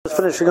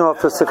finishing off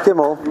Sif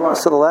Gimel.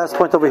 So the last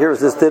point over here is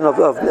this din of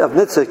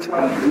Nitzik.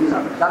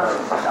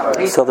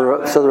 So the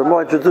Ramah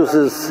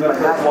introduces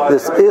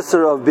this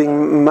Isser of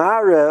being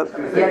Mare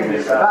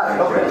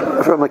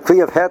from a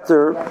Kli of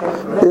Heter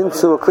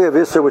into a Kli of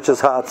Isser which is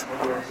hot.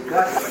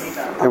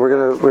 And we're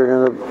gonna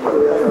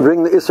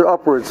bring the Isser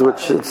upwards,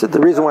 which it's the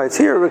reason why it's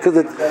here, because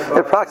it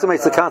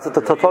approximates the concept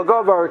of Tatal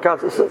Govar.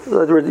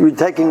 We're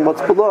taking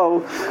what's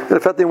below and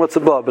affecting what's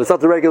above, but it's not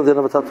the regular din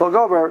of a Tatal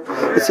Govar.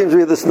 It seems to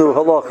be this new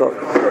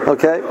halacha.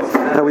 Okay,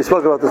 and we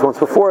spoke about this once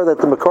before, that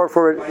the makor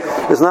for it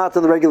is not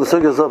in the regular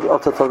sugyas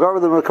of Tatal Govar.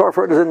 The makor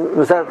for it is in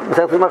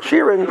Mesech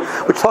Machshirin,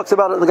 which talks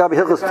about it in the Gabi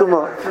Hilchos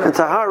Tumah and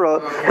Tahara,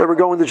 that we're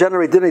going to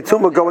generate dinei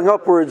Tumah going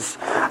upwards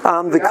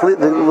on the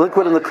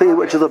liquid and the kli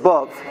which is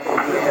above.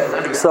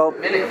 So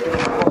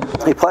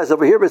he applies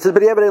over here, but it says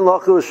b'diavad ein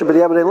lachush,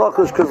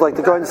 because like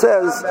the Kohen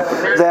says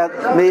that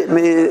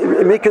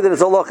mikudin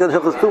is a lacha in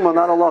Hilchos Tumah,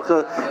 not a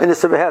lacha in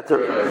Isser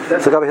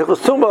v'Heter. So Gabi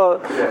Hilchos Tumah,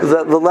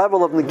 the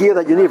level of negia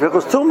that you need for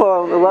Hilchos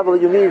Tumah, the level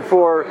that you need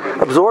for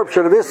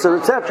absorption of Isser,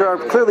 etc., are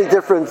clearly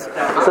different.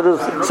 So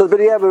the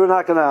b'diavad we're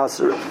not going to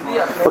answer.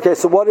 Okay,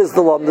 so what is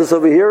the lumdus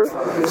over here?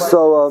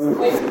 So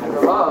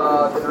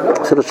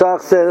the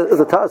Shach says,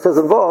 the Taz says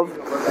involved,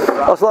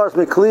 Aslar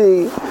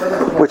Mikli,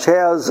 which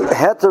has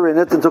heter in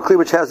it, into a kli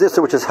which has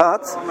Isser, which is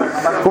hot. So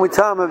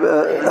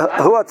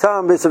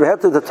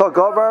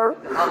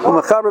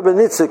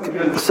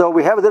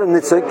we have it in a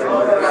nitzik.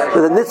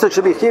 The nitzik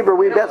should be chibur.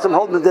 We've got some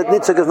holding that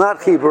nitzik is not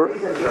chibur.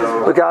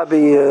 The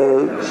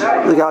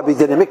gabi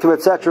did a mikveh,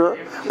 etc.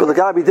 But the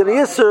gabi did a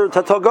Isser.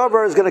 Tatal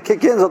Govar is going to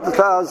kick in at the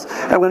Taz,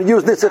 and we're going to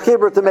use nitzik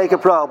chibur to make a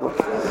problem.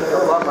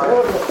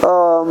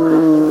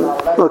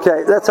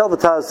 Okay, that's how the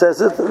Taz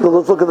says it.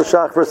 Let's look at the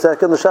Shach for a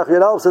second. The Shach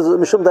Yadal says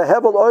Mishum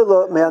Dehebel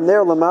Oila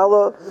Me'aner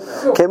Lamala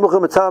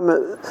Kemuchim Etam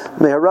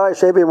Meharai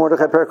Shebi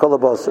Mordechai Per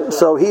Kolabos.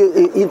 So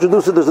he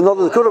introduces, there's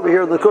another Likud over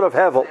here, the Likud of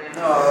Hevel,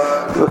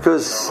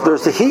 because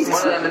there's the heat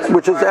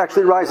which is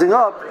actually rising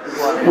up,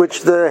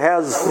 which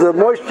has the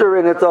moisture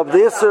in it of the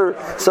Isser,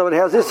 so it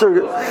has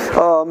Isser.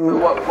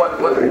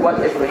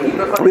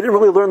 We didn't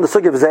really learn the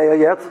Sugya of Zayah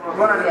yet.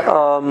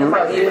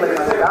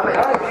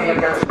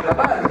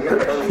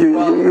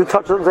 You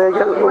touched on Zayah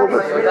again a little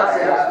bit?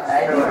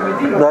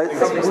 Right?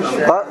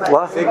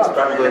 What?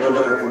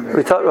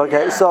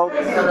 Okay, so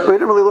we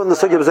didn't really learn the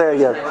Sugya of Zayah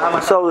yet.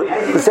 So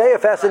Zayah,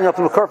 fascinating enough,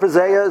 the Makor for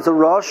Zayah is a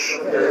rush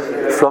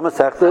from a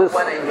Sechtes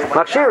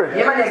Machshirin.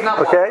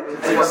 Okay?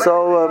 So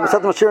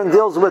Sechtes Machshirin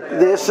deals with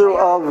the issue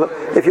of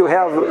if you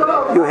have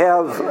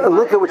a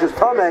liquid which is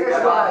Tameh,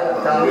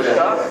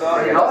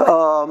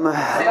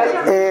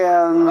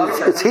 and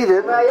it's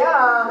heated,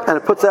 and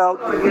it puts out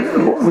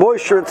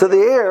moisture into the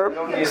air,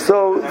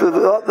 so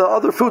the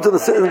other foods in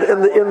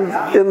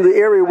the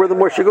area where the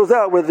moisture goes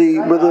out, where the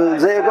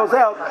Zayah goes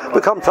out,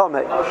 become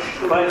Tameh.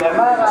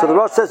 So the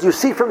Rosh says you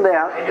see from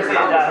that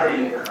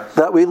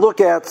we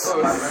look at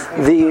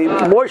the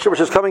moisture which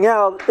is coming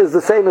out is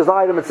the same as the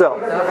item itself.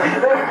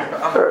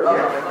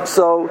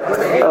 So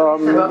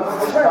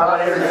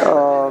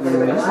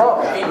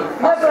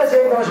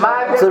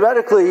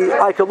theoretically,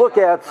 I could look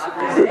at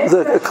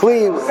the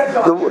clean.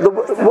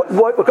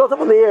 What goes up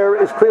in the air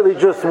is clearly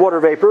just water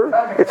vapor.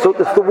 It's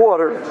the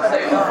water.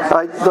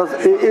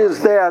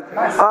 Is that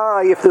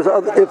if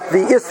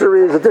the Isser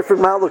is a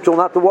different molecule,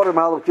 not the water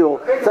molecule,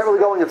 it's not really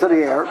going into the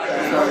air.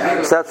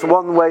 So that's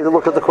one way to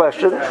look at the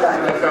question.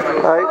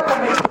 Right?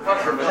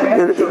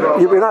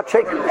 You're not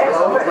shaking.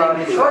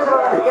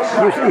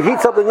 You heat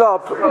something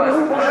up.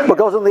 What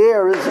goes in the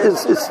air is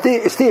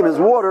steam, is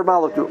water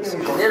molecules.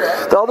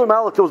 The other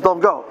molecules don't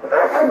go.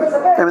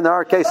 I mean, there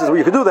are cases where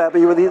you can do that, but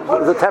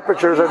the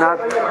temperatures are not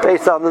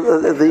based on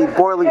the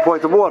boiling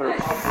point of water.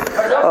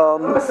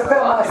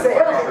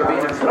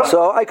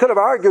 So I could have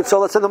argued. So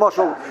let's say the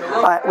mushroom,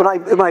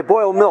 when I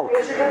boil milk,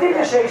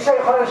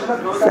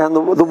 and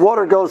the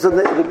water goes in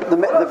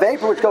the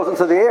vapor which goes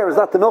into the air is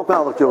not the milk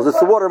molecules; it's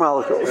the water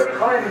molecules.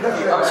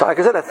 So like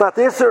I said, that's not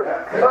the Isser.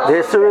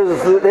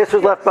 The Isser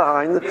is left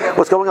behind.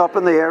 What's going up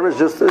in the air is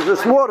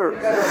just water.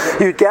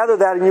 You gather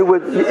that, and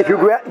if you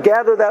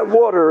gather that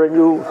water and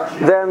you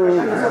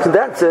then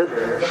condense it,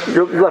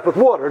 you're left with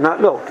water, not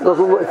milk.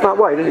 It's not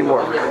white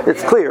anymore.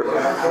 It's clear.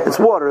 It's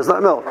water. It's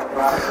not milk.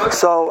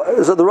 So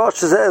the Rosh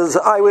says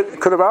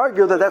could have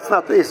argued that that's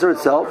not the Isser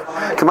itself.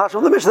 Kamash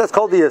from the Mishnah, that's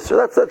called the Isser.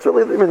 That's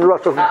really, the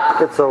Rosh doesn't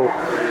get so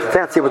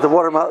fancy with the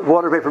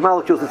water vapor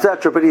molecules,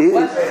 etc. But he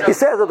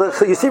says that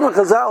so you see when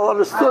Chazal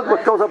understood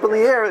what goes up in the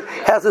air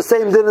has the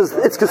same din as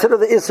it's considered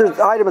the Isser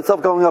item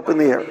itself going up in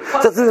the air.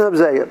 So that's the din of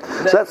Zayah.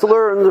 So that's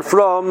learned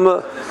from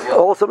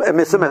also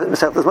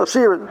Mesechtes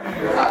Machshirin.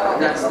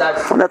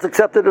 That's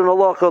accepted in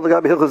Allah called the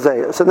Gabi Hilchos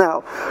Zayah. So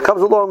now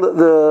comes along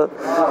the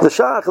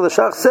Shach, and the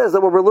Shach says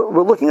that what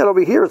we're looking at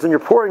over here is when you're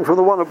pouring from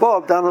the one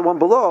above down to the one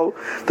below,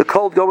 the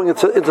cold going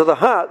into the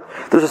hot,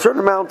 there's a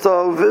certain amount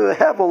of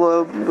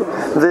hevel,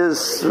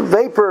 this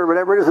vapor,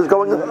 whatever it is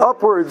going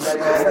upwards.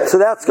 So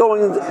that's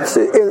going to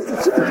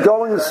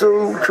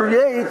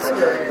create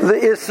the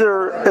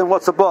Isser in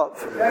what's above.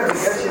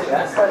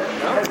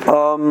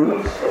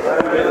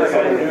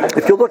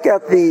 If you look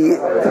look at the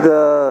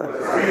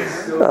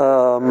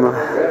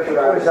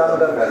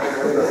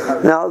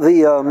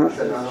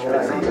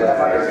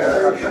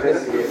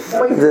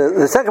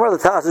second part of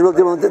the task is really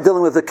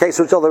dealing with the case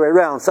which all the way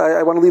around. So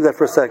I want to leave that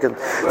for a second.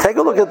 Take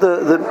a look at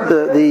the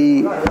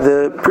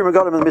Prima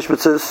Godim and the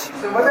Mishmitzis.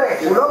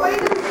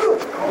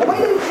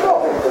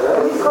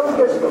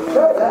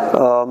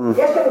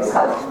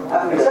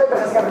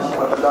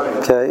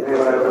 Okay.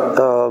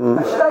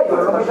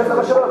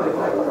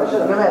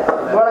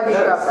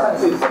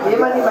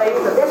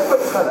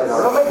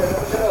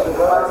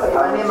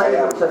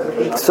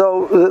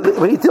 So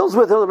when he deals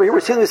with over here, we're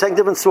seeing saying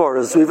different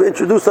swaras. We've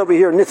introduced over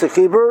here Nitzach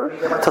Chibur,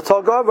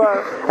 Tatal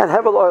Gavar, and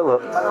Hevel Oila.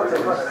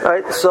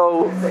 Right.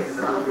 So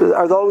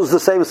are those the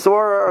same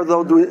swara?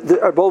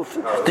 Are both?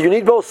 Do you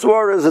need both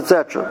swaras,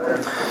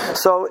 etc.?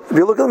 So if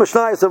you look at the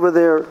Mishnayos over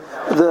there,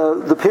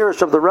 the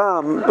Pirush of the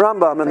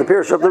Rambam and the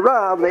Pirush of the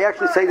Rav, they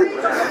actually say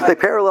that they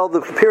parallel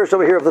the Pirush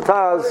over here of the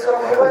Taz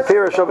and the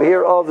Pirush over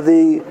here of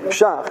the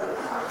Shach.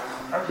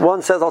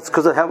 One says that's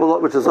because they have a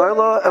lot, which is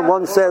Oila, and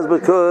one says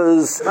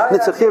because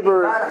Nitzach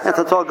Chibur and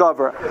Tatal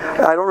Gavar.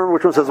 I don't remember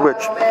which one says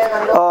which.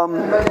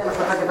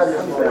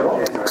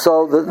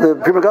 So the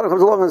Prima Godim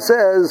comes along and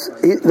says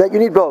that you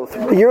need both.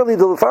 Yearly,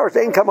 the Farish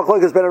ain't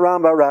Kamachloik has been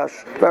around by Rav.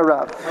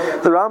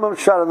 The Rambam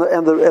shot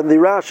and the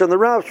Rash and the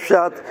Rav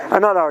shot are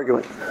not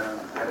arguing.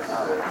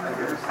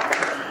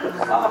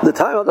 The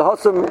time of the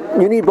Hassam,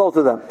 you need both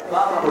of them.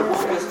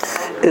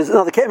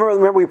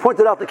 Remember we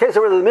pointed out the case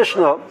where the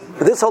Mishnah,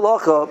 this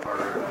halacha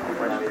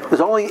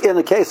is only in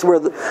a case where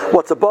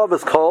what's above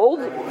is cold,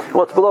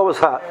 what's below is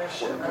hot.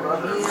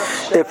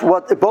 If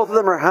both of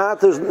them are hot,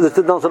 this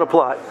doesn't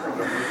apply.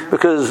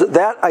 Because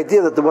that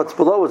idea that what's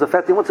below is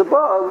affecting what's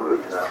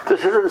above,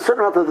 there's a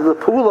certain amount of the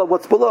pool of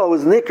what's below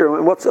is nicker,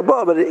 and what's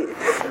above it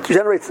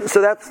generates. So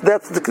that's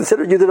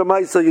considered you did a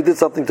mice, so you did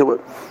something to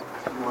it.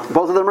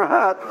 Both of them are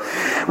hot.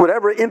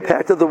 Whatever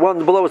impact of the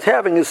one below is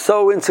having is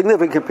so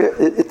insignificant.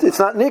 It's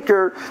not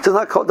nicker.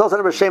 Doesn't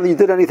have a shame that you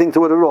did anything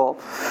to it at all.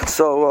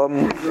 So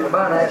it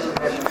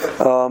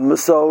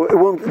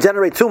won't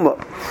generate tumah.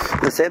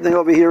 The same thing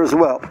over here as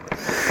well.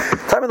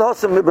 Time of the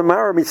Hassam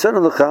b'mara mitzvah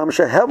l'cham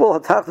shehevel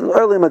hatachton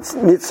early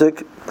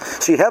nitzik.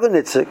 So you have the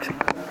nitzik,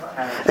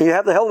 and you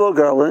have the helvo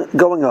girl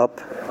going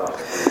up,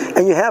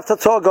 and you have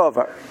Tatal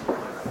Gavar.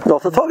 No,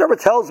 Tatal Gavar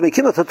tells me,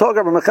 Kima Tatal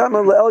Gavar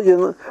Mechamim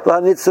le'elyin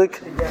la'nitzik.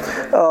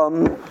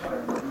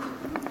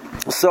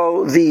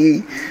 So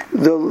the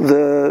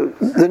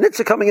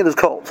nitzik coming in is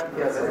cold,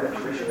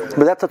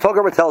 but that Tatal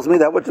Gavar tells me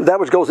that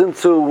which goes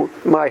into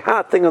my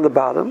hot thing on the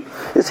bottom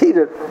is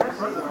heated.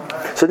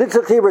 So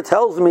Nitzach Chibur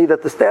tells me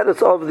that the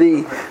status of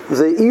the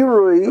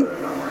irui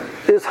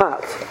is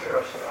hot.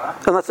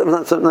 And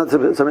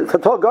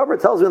Tatal Gavar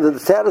tells me that the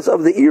status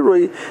of the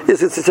irui is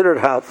considered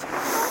hot.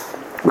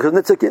 Because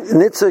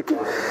Nitzach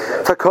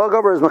Tatal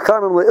Gavar is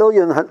Machamim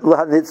le'ilyan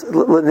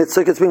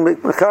Nitzach. It's being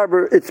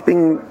Machaber. It's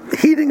being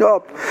heating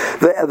up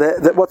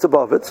the what's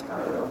above it.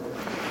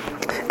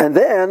 And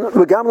then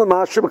V'gam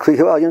l'masher b'kli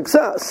ha'alyan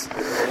ksas.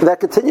 That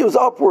continues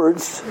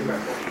upwards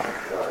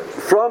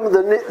from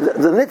the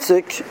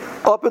Nitzach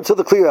up into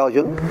the Kli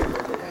Elyon.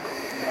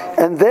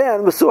 And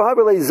then so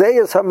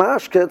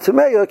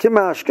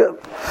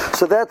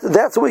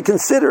that's what we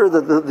consider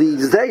that the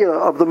zeya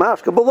of the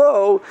mashka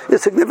below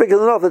is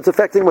significant enough that it's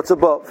affecting what's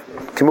above.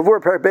 So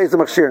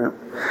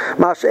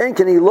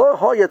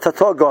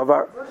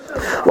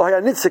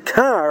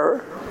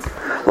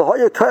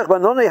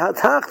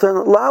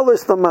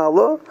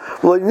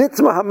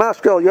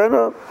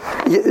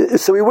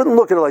we wouldn't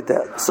look at it like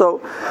that.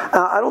 So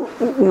I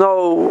don't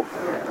know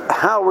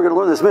how we're going to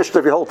learn this Mishnah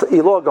if you hold to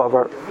Elor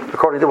Gavar,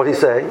 according to what he's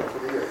saying.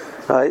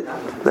 Right?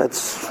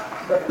 That's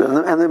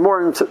and the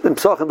more in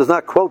Psachim does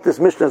not quote this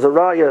Mishnah as a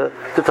raya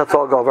to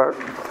Tatal Gavar.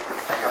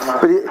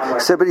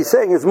 But he's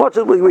saying as much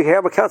as we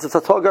have a concept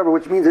of Tatal Gavar,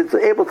 which means it's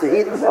able to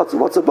heat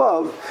what's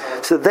above,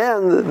 so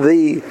then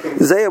the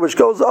Zayah which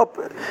goes up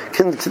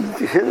can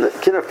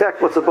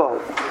affect what's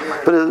above.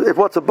 But if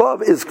what's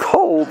above is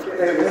cold,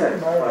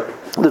 there's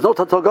no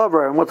Tatal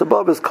Gavar, and what's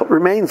above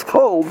remains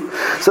cold,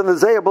 so the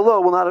Zayah below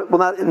will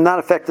not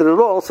affect it at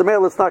all. So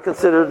maybe it's not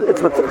considered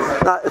it's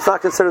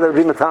not considered that it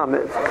would be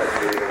matamid.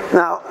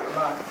 Now,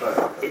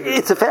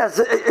 it's a fast.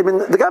 I mean,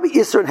 the Gabi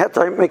Isser and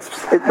Hetar makes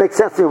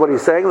sense to me what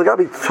he's saying. The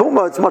Gabi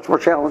Tuma, it's much more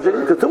challenging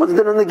because Tuma is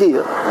din in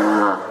Negiah.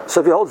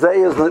 So if you hold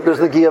Zayah, there's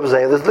Negiah of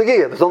Zayah. There's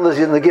Negiah. There's no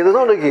Negiah. There's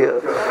no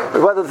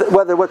Negiah.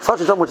 Whether what's such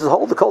and something which is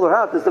hold the cold or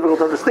hot is difficult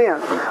to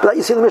understand. But that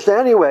you see in the Mishnah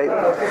anyway,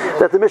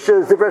 that the Mishnah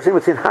is differentiating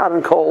between hot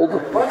and cold,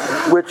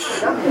 which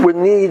we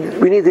need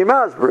the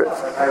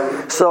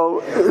Masberit.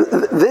 So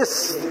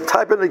this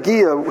type of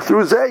Negiah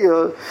through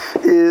Zayah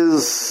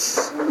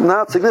is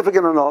not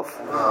significant enough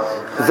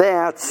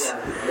that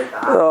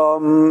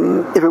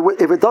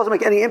if it doesn't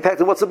make any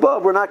impact on what's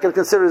above, we're not going to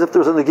consider it as if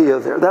there's a Negiah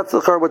there. That's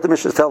what the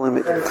Mishnah is telling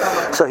me.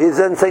 So he's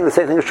then saying the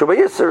same thing as Shuvah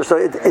Yisr, so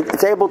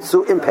it's able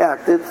to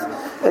impact it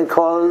and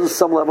cause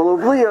some level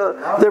of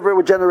Liya, therefore it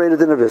would generate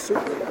it in a Visser.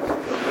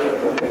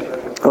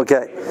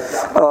 Okay.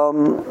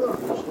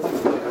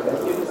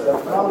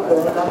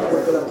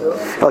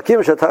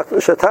 Alkim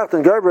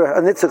shatachten gerber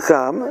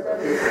anitzacham.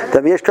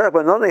 Then yesh karach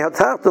banoni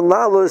hatachten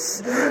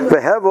lalus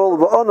vehevol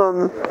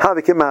v'onon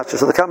havikim mashka.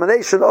 So the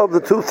combination of the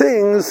two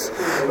things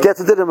gets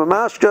it in a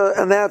mashka,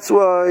 and that's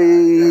why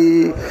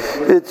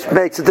it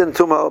makes it in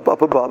tuma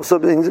up above. So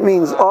it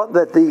means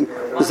that the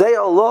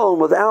zayah alone,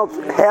 without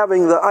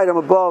having the item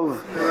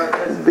above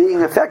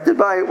being affected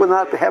by it, will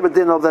not have a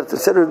din of that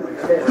considered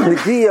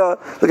negiya,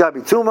 the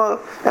gabi tuma,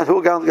 and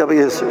who got the gabi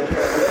yisur.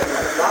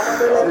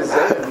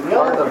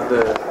 Part of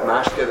the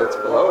mashke that's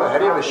below. How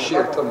do you have a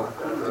sheer tuma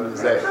in the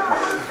zayah?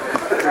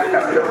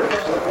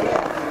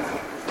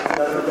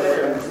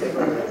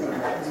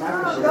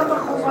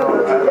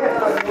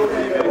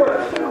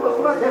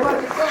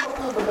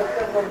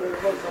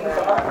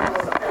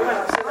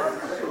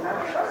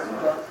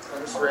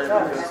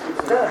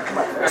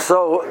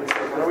 So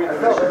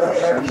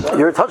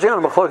you're touching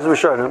on a machlokas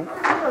rishonim,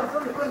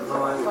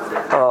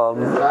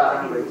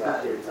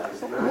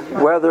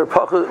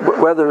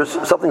 whether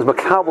something's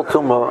makabel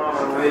tuma,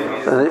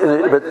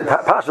 but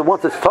pasha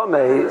once it's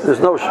tamei,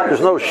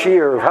 there's no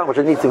shear of how much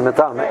it needs to be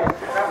metamei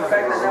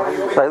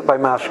by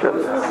mashka.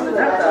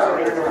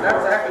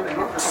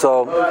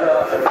 So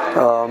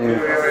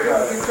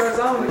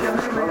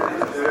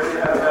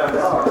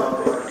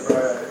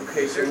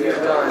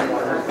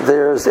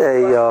there's a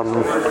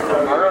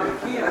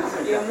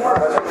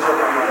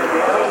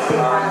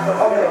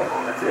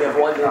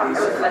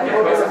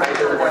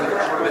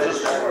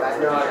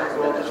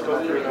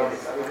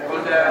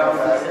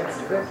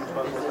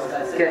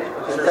Okay,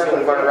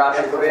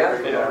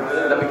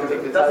 then we can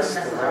take the test.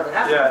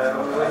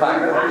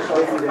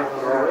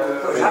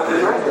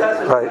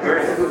 right.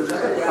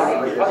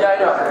 Yeah, I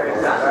know.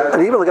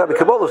 And even the Gabi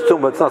Kabbalah's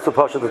tumah, it's not so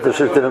pasha that there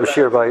should have a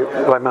shear by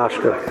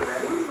mashka.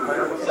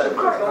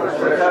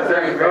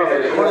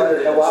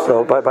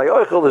 So by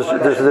Oichel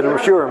there's a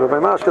Rishurim, but by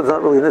Mashka it's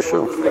not really an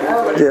issue.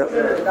 Yeah.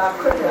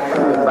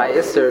 By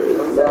Esther,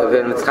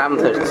 when it's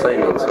Chametech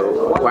Tzaymin,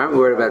 so why aren't we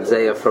worried about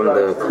Zayah from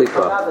the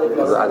Klipa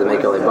of the Adamei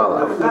Kalibala?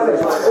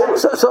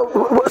 So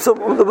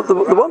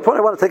the one point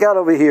I want to take out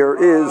over here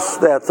is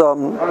that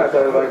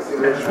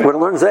when we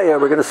learn Zayah,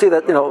 we're going to see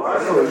that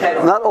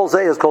not all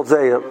Zayah is called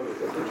Zayah.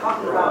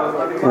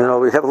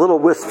 We have little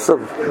wisps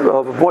of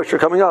moisture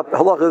coming up.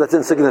 Halacha, that's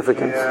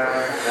insignificant.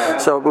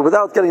 So, but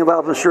without getting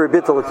involved in shuri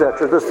bittul,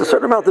 etc., there's a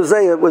certain amount of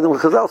zayah. When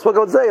Chazal spoke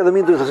about zayah, that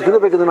means there's a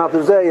significant amount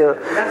of zayah.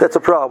 That's a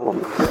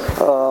problem.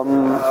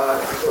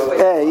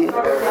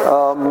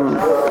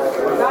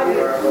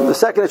 The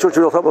second issue which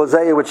we'll talk about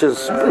zayah, which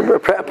is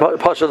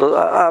Pasha, the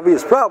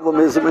obvious problem,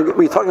 is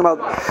we're talking about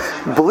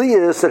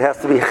blias. It has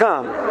to be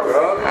cham.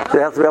 It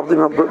has to be able to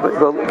be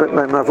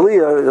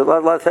mavliya. A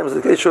lot of times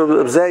the issue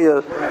of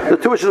zayah. The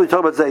two issues we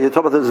talk about zayah. You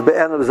talk about this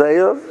be'en of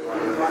zayah.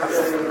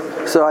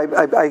 So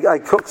I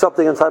cooked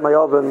something inside my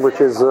oven, which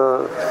is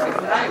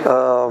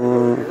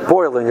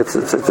boiling. It's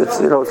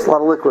a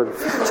lot of liquid.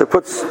 So it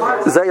puts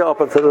zayah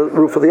up onto the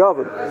roof of the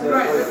oven.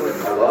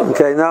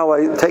 Okay, now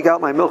I take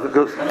out my milk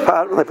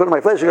pot and I put it in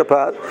my fleshing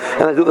pot,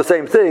 and I do the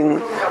same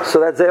thing. So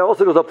that zayah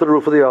also goes up to the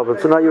roof of the oven.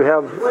 So now you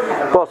have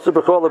basar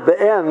b'chol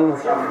be'en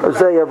of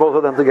zayah, both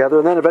of them together.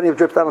 And then if any of it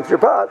drips down into your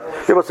pot,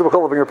 you have basar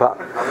b'chol in your pot.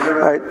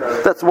 Right?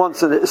 That's one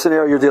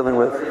scenario you're dealing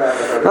with.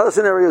 Another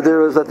scenario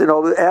there is that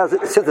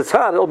since it's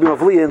hot, it'll be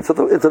mavliya into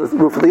the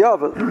roof of the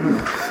oven.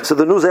 So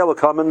the new zayah will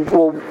come and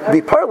will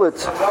be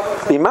parlet,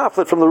 be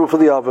maflet from the roof of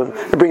the oven,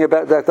 and bring it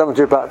back down into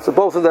your pot. So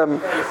both of them.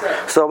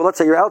 So let's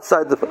say you're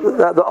outside the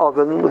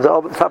oven.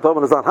 The top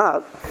oven is not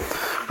hot,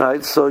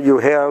 right? So you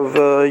have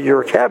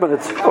your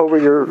cabinet over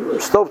your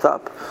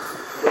stovetop.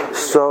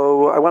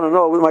 So I want to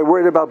know, am I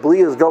worried about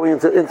blias going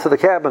into the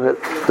cabinet,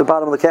 the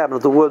bottom of the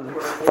cabinet, the wood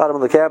bottom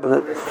of the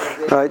cabinet,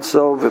 right?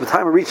 So by the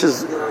time it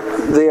reaches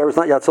there, it's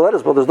not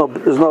yatzoletis, but there's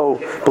no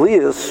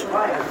blias.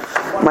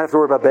 Might have to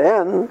worry about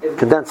be'en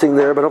condensing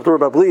there, but I don't have to worry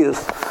about blias.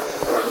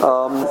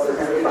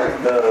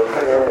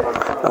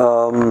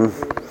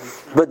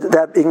 But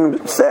that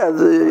being said,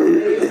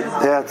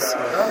 that's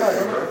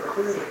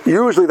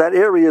usually that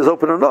area is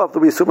open enough that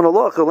we assume in a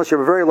loch, unless you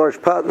have a very large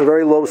pot and a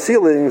very low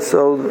ceiling,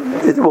 so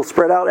it will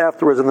spread out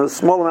afterwards, and the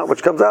small amount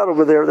which comes out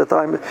over there at the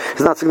time is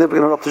not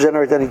significant enough to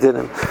generate any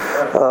dinim.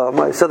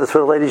 I said this for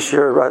the ladies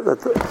here, right,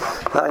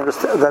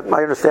 that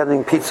my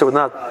understanding pizza would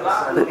not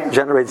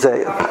generate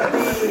zayah.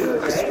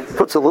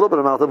 Puts a little bit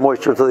amount of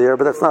moisture into the air,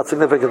 but that's not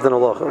significant in a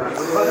locha.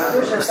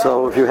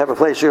 So if you have a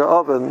fleshing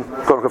oven,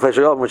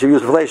 which you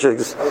use for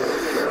fleshings,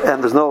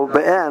 and there's no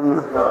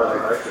be'en,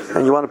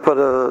 and you want to put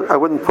I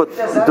wouldn't put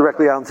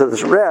directly onto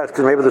this rack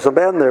because maybe there's some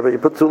be'en there, but you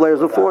put 2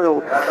 layers of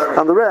foil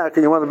on the rack,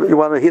 and you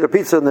want to heat a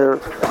pizza in there.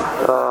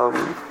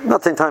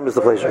 Not same time as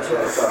the fleshings.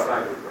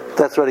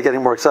 That's already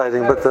getting more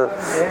exciting, but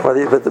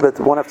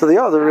one after the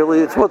other, really,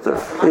 it's mutter,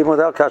 even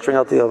without capturing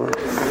out the oven.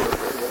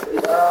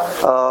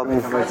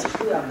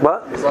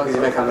 What? As long as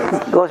you make hametz.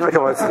 As long as you make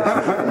hametz.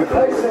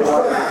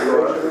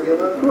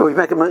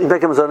 You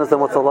make him zonas, then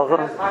what's the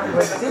halacha?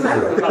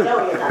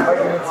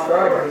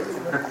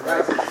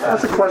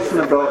 That's a question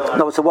about.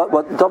 No, so what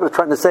David is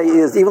trying to say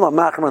is, even though I'm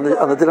machmer on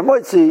the Din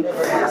HaMoitzi,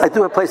 I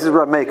do have places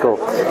where I make I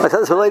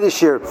said this to a lady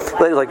here. The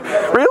lady's like,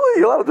 really?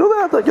 You're allowed to do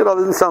that? Like, it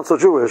doesn't sound so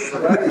Jewish.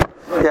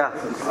 Yeah.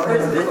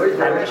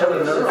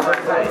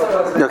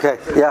 Okay,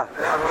 yeah.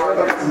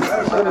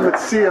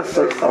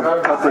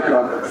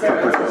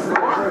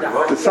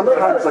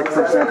 Sometimes, like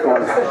for example, I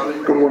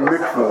go to a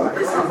mikveh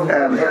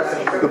and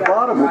the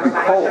bottom will be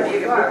cold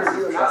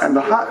and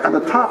the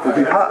top will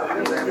be hot.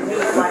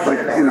 Like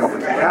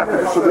it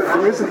happens. So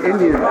there is an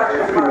Indian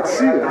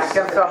Mitzias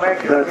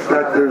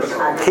that there's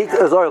heat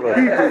is oily.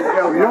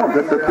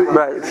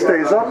 Right. It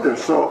stays up there.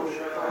 So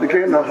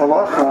again, the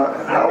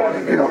halacha, how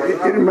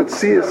in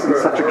Mitzias in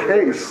such a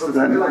case,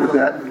 then would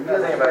that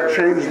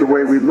change the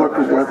way we look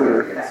at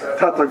whether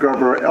Tata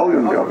Gabra or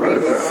Elyon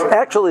Gabra?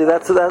 Actually,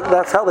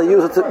 that's how they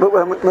use it.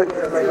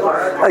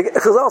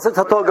 Because also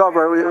Tata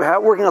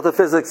Gabra, working out the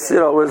physics,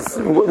 was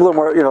a little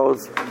more,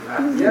 was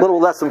a little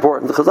less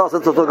important. Because also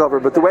Tata Gabra,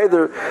 but the way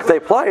they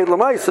apply it,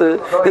 Lamaisa,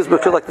 is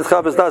because, like the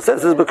Chavez Das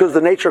says, is because the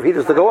nature of heat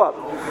is to go up.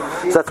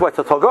 So that's why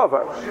Tata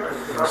Gabra.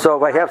 So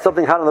if I have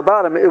something hot on the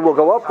bottom, it will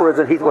go upwards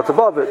and heat what's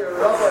above it.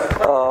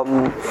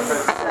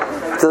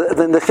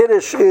 Then the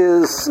Kiddush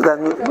is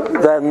then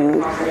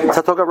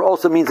Tata Gabra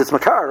also means it's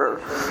Makar,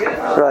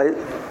 right?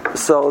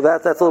 So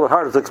that's a little bit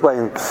harder to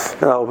explain.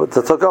 But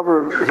Tata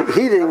Gabra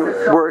heating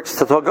works.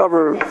 Tata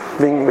Gabra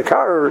being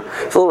Makar,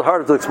 it's a little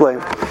harder to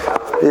explain.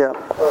 Yeah.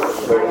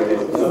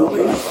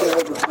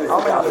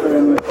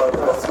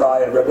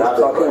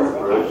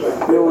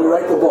 When we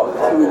write the book,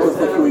 can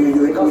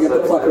we get the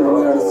plucker and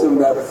we don't assume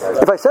that?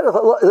 If I said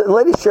in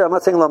ladies' share, I'm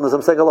not saying lamnas,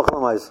 I'm saying aloch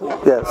lamais.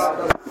 Yes.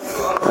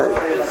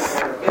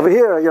 Right. Over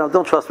here,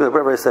 don't trust me.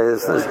 Whatever I say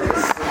is.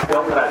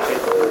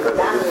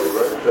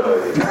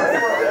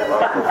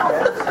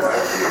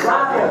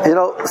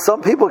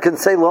 Some people can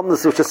say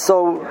lamnas, which is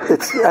so. They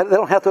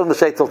don't have to earn the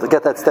sheitel to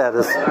get that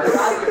status.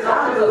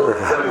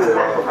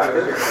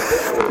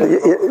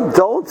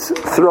 Don't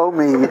throw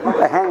me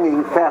a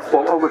hanging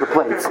fastball over the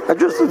plate.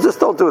 Just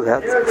don't do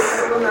that.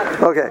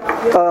 Okay.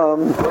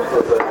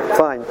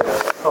 Fine.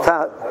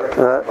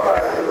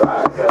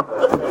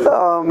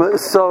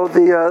 So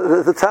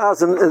the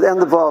Taz and the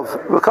end above.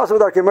 Because of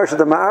the Archimersha,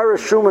 the Ma'ara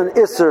Shuman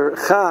Isser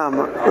Cham,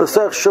 the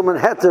Sech Shuman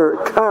Heter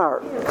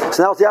Kar.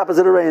 So now it's the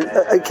opposite of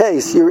a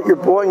case. You're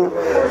pouring.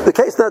 The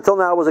case until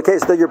now was a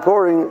case that you're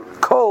pouring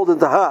cold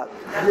into hot.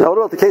 Now what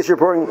about the case you're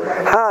pouring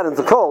hot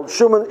into cold?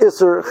 Shuman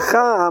Isser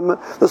Cham,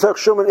 the Sech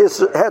Shuman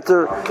Isser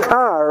Heter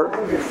Kar.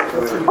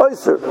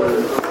 Oyser.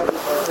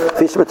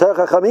 Fish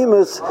Metacha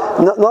Chamimus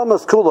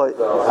Namas Kuloi.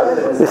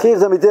 Yechiv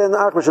Zamidin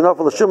Achmer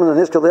Shenafel Shuman and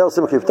Hishkel Leil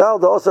Sim Kiftal.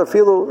 The Osa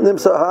Filu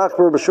Nimsa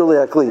Ha'achmer B'Shuli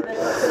Akli.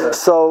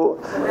 So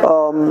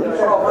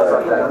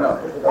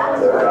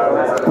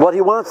what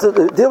he wants to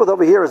deal with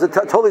over here is a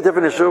totally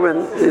different issue,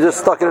 and he just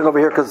stuck it in over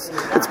here because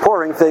it's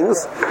pouring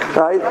things,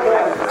 right?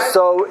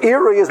 So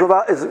Iri is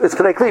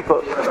K'nei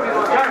Klipa.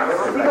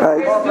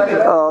 Right?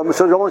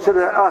 So you only should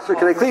ask for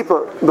K'nei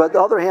Klipa. But on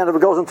the other hand, if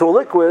it goes into a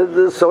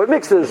liquid, so it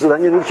mixes, so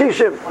then you need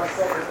Shishim.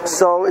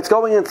 So it's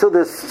going into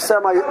this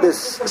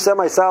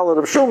semi-solid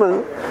of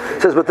Shuman.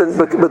 It says, but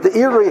the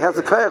Iri has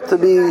the kayak to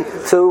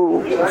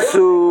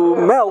to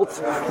melt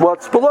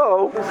what's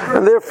below,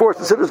 and therefore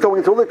since it is going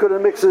into a liquid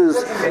and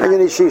mixes, and you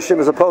need Shishim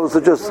as opposed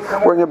to just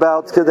worrying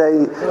about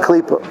K'nei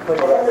Klipa.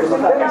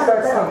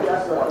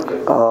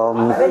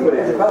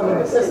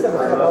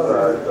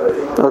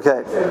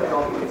 Okay.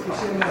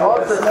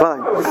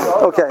 Fine.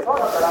 Okay.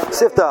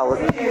 Sif Dalet.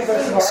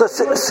 So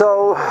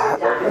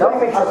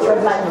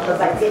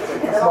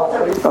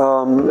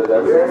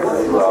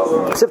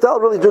Sif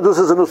Dalet really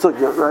introduces a new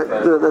sugya, right?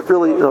 That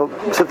really,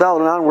 Sif Dalet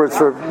and onwards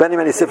for many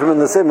Sifrim in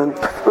the Simon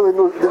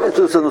really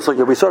introduces a new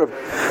sugya.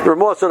 The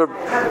Ramah sort of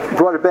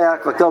brought it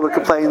back, like David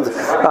complained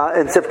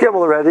in Sif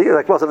Gimel already,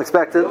 like wasn't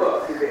expected.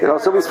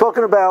 So we've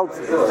spoken about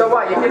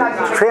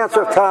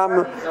transfer of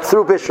Tam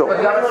through Bishul,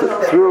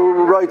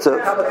 through Reutzer.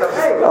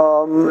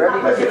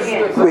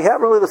 We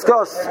haven't really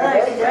discussed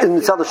in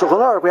the Shulchan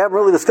Aruch. We haven't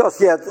really discussed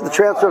yet the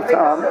transfer of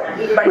Tam,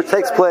 which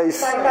takes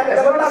place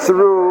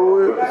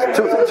through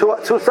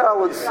two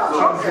solids,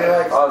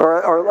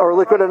 or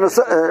liquid and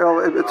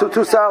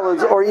two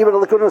solids, or even a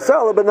liquid and a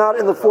solid, but not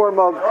in the form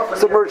of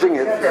submerging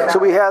it. So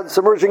we had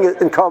submerging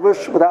it in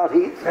kavush without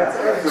heat,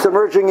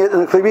 submerging it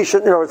in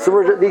klibishin,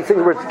 these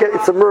things were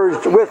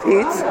submerged with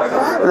heat,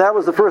 and that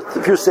was the first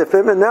few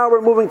sifim. And now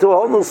we're moving to a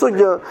whole new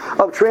sugya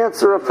of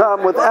transfer of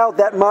Tam without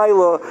that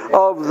mila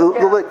of the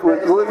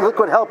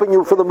liquid helping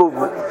you for the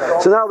movement.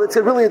 So now it's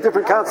really a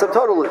different concept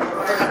totally,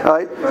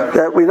 right?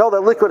 That we know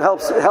that liquid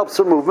helps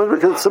for movement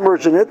because it's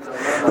submerged in it.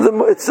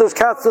 It's just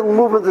constant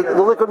movement.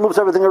 The liquid moves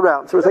everything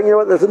around. So we're saying,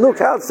 there's a new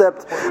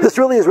concept. This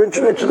really is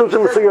introducing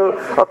the sugya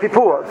of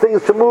pipua,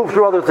 things to move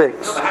through other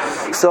things.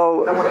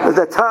 So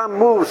the Tam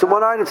moves from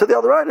one item to the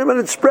other item, and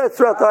it spreads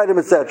throughout the item,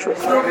 etc.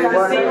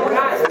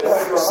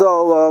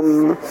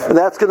 So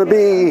that's going to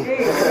be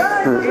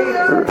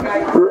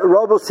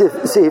Robo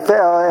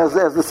Sifea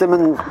as the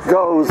Simon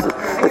goes,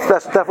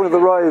 especially definitely the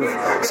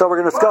Roiv. So we're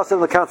going to discuss it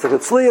in the concept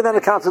of Tzli and then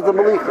the concept of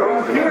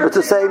Malika. It's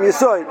the same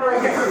Yisoid.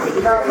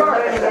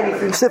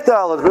 Sif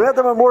Dalet.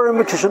 V'metam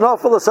amorim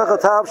k'shenofel l'sach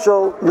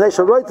atavshol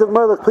nesha roitiv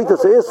merlech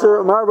plitas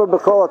ha'isser marva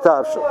b'kol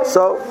atavshol.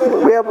 So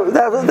we have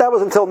that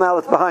was until now.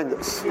 That's behind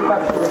us.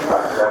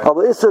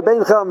 Aber isser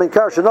beincha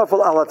menkar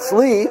shenofel al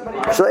Tzli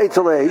shel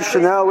eitzel eish.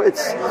 Now it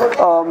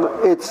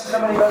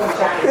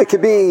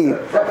could be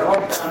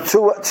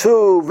two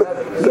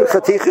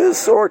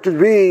chatichas, or it could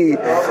be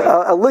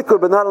a liquid,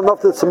 but not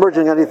enough that's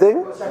submerging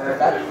anything.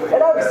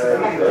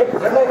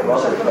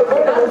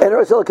 And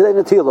it's still kedei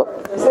netila.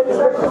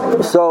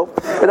 So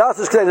it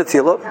also is kedei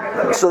netila.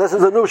 So this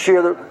is a new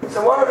shear,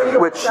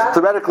 which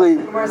theoretically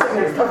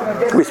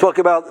we spoke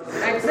about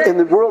in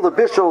the world of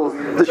Bishul.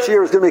 The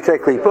shear is going to be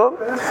kedei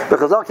klipa,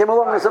 because I came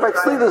along and said, "Right,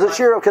 there's a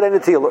shear of kedei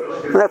netila,"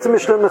 and that's a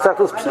Mishnah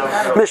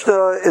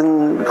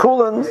in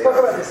Kulin,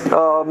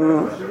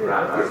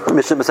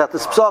 Mishnah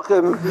Masechtas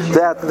Pesachim,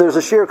 that there's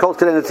a shear called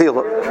kedei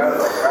netila.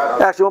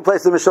 Actually, one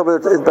place in the Mishnah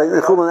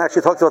in Kulin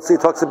actually talks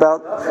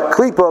about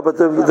klipa, but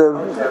the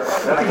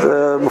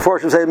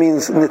Meforshim say it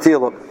means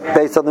netila,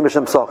 based on the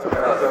Mishnah Pesachim.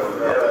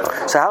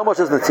 So how much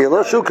is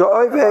netila? Shuka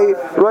oivei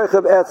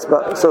roichav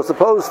etzba. So as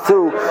opposed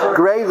to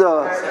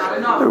greda,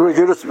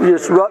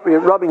 you're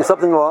rubbing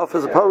something off,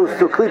 as opposed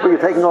to klipa, you're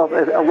taking off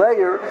a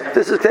layer.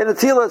 This is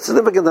netila, it's a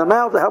significant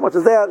amount. How much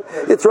is that?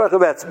 It's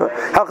roichav etzba.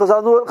 How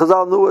Chazal knew it?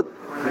 Chazal knew it.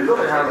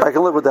 I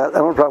can live with that. I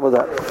don't have a problem with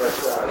that.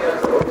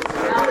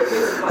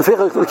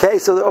 The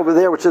case over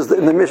there, which is the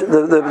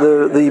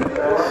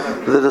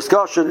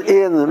discussion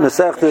in the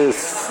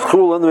Masechtas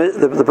Chulin,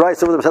 the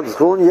price over the Masechtas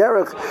Chulin,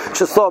 Yerech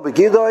Shesla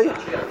Begidoi,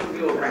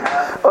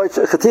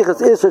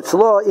 Chatichas Isher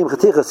Tzla Im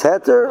Chatichas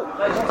Heter,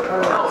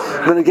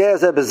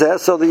 V'negez Ebezeh.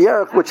 So the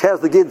Yerech, which has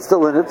the Gid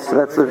still in it, so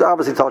that's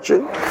obviously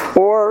touching,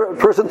 or a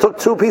person took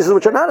two pieces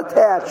which are not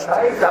attached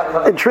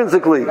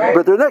intrinsically,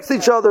 but they're next to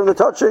each other and they're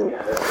touching.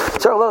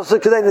 So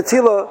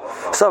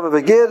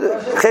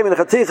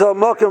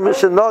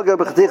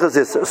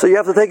you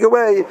have to take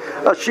away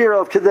a shear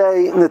of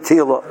Kedei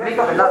Netila,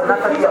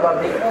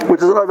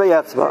 which is an Arvei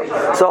Etzba.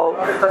 So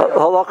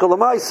Halakha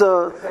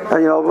L'maisa,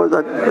 and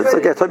it's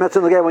like I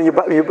mentioned again, when you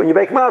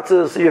bake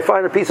matzahs, you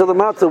find a piece of the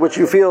matzah which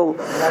you feel,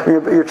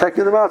 you're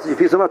checking the matzah, you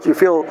piece of matzah you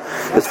feel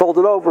is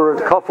folded over,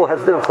 the couple has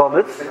din of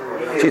chametz,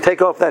 so you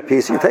take off that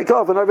piece, you take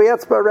off an Arvei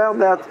Etzba around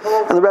that,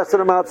 and the rest of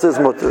the matzah is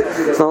mutter.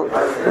 So,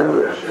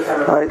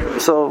 right,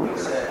 so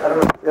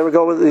you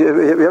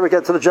ever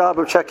get to the job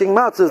of checking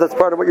matzahs, that's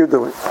part of what you're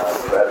doing.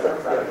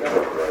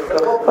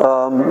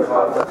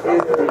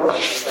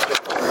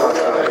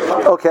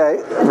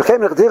 Okay, so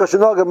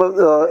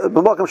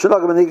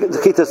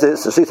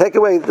you take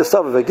away the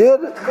stuff of a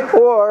gid,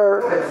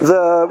 or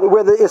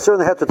where the isser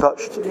and the heter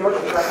touched.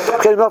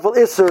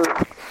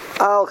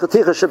 Al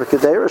Chaticha Sheba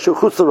Kedera Shu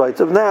Chutz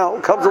L'Roitav. Now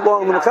comes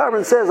along the Mechaber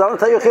and says, I want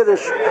to tell you a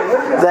Chiddush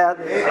that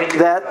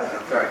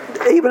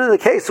even in the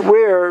case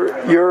where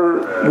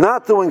you're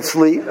not doing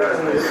sleep,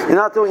 you're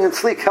not doing in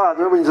sleep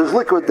kader, means there's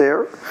liquid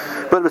there,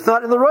 but if it's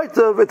not in the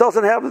Roitav, it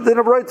doesn't have the din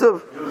of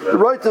Roitav. The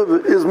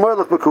Roitav is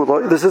Merlech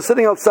B'Kuloi. This is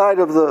sitting outside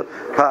of the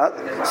pot.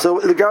 So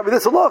the Gabi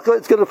this halacha,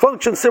 it's going to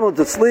function similar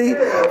to sleep.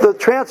 The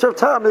transfer of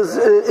time is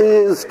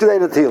Kedei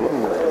Netila.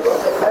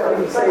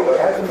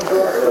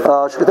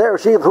 Shkadera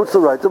Shi Chutz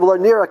L'Roitav.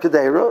 Nira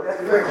Kedera,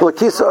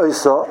 Kisa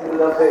Oisa,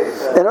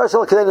 and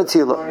Oisa Kedera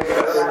Netila.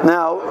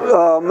 Now,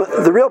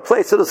 the real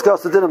place to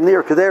discuss the din of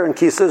Nira Kedera and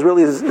Kisa is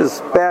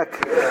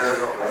back.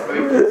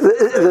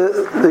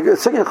 The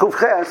Sigin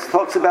Chuvches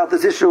talks about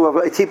this issue of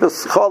a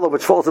tipus challah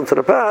which falls into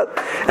the pot,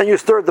 and you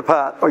stirred the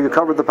pot, or you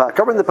covered the pot.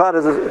 Covering the pot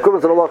is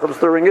equivalent to the law of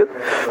stirring it,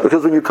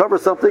 because when you cover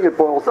something, it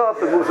boils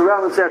up, it moves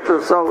around,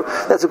 etc. So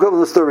that's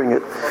equivalent to stirring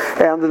it.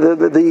 And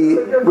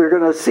we're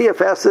going to see a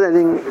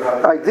fascinating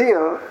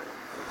idea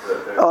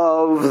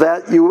of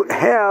that you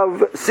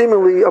have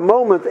seemingly a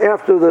moment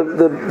after the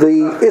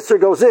Isser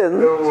goes in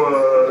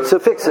to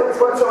fix it.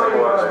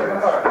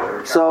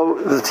 So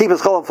the tipus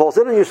cholam falls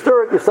in and you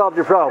stir it, you solved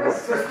your problem.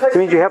 It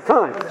means you have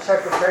time.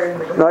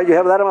 Right? You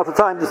have that amount of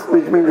time,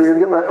 which means you're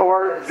going to get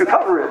or you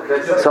cover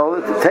it. So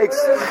it takes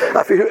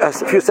a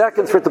few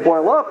seconds for it to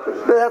boil up,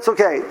 but that's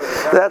okay.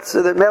 That's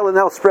the mela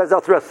now spreads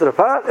out the rest of the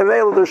pot, and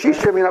mela the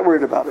shishim, you're not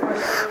worried about it.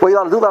 Well, you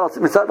ought to do that.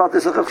 It's not about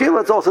this.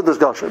 It's also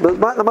discussion.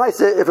 But the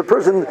Maisa, if a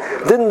person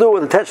didn't do it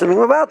with intention of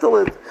being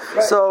mevatel it,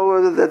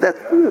 so that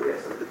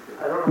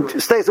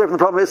stays away from the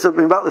problem. It's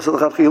about this the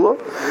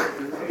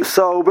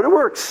So, but it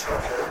works.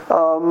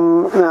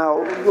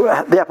 Now,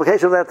 the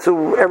application of that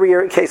to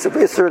every case of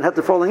Isser and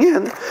Heter falling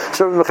in,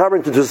 so the Mechaber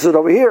introduces it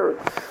over here,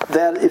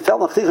 that it fell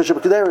Nachticha Sheba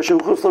Kedera Shu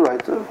Chutz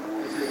L'Roitav.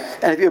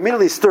 And if you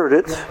immediately stirred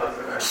it,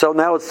 so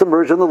now it's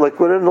submerged in the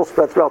liquid and it'll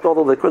spread throughout all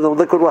the liquid, and the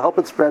liquid will help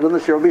it spread in the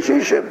Shir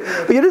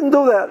B'Shishim. But you didn't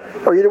do that,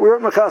 or we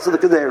weren't Machas of the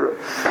Kedera.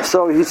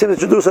 So he seems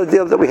to introduce the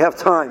idea that we have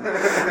time.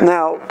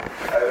 Now,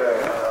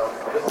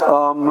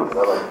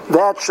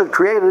 that should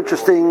create an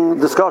interesting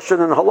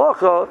discussion in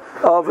halacha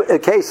of a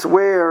case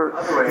where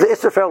the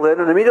Isser fell in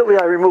and immediately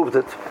I removed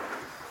it.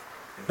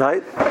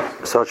 Right?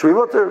 So it should be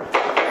mutter.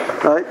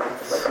 Right?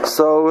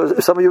 So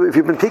some of you, if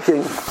you've been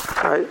peeking,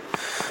 right?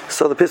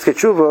 So the Piskei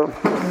Tshuva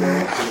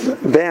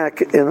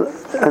back in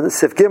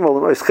Sif Gimel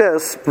and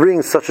Oisches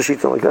brings such a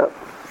shita like that.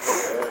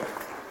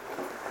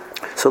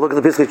 So look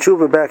at the Piskei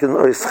Tshuva back in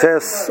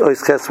Oisches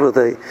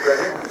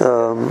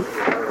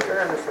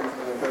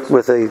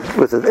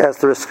with an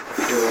asterisk.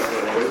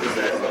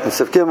 In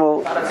Sif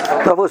Gimel,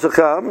 Navol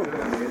Shacham.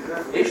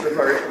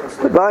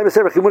 By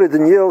Meser Chimuri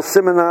Daniel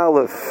Siman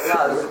Aleph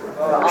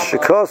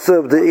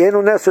Shekasav the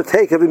Enu Neser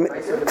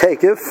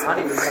Takef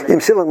Im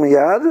Silang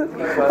Miyad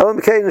Elam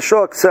Kein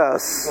Shok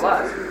Tzas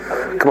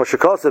Kamo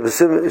Shekasav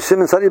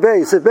Siman Sadi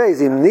Beis If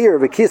Beis Im Nir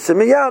V'Kisa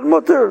Miyad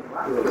Mutter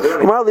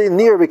Umarli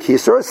Nir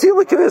V'Kisa or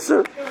Sila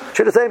Kivisa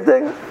should the same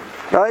thing.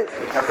 Right?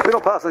 We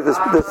don't pass like this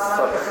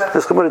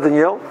Chimuri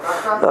Daniel.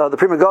 The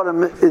Pri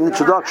Megadim in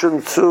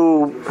introduction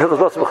to Hilchos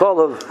Basa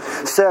B'Cholav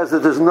says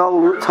that there's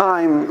no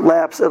time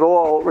lapse at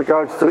all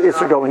regards to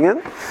Isser going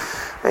in.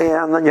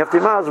 And then you have to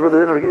imagine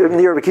whether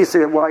near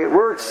V'Kisa and why it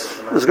works.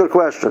 It's a good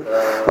question.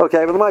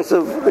 Okay, but the mice,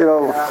 so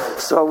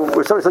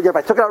somebody said, yeah, if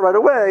I took it out right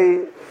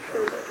away.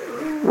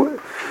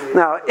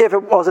 Now, if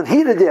it wasn't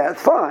heated yet,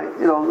 fine. I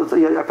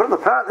put it in the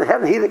pot, it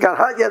hadn't heated, it got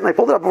hot yet, and I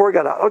pulled it up before it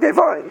got out. Okay,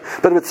 fine.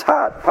 But if it's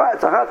hot,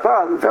 it's a hot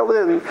pot, it fell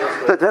in,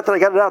 that I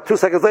got it out 2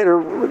 seconds later,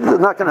 it's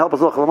not going to help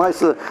us. Look,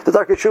 the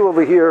Dark Yeshu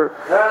over here,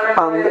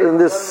 in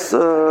this,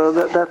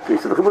 that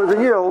piece of the Chimur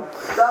Daniel,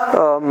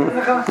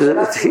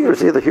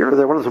 it's either here or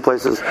there, one of the two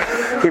places.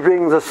 He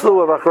brings a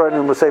slew of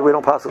Achronim who say we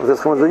don't pass it with this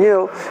Chimur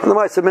Daniel, and the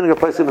Ma'aseh Minhag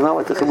place is not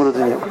like the Chimur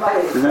Daniel.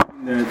 Does that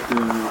mean that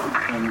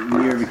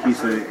near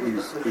V'Kisa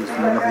is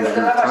from nothing to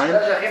do with time? Is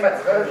that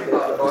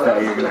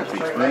what you're going to have to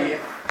explain?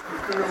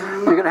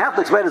 You're going to have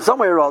to explain it some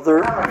way or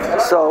other.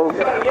 So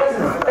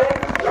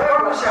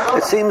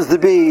it seems to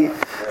be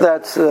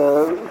that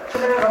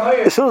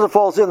as soon as it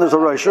falls in, there's a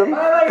Roshim,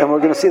 and we're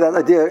going to see that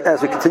idea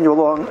as we continue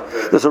along.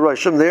 There's a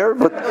Roshim there,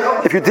 but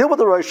if you deal with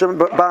the Roshim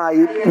by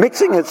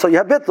mixing it, so you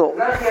have bittul,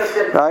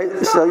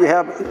 right? So you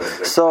have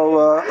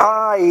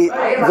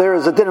there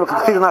is a din of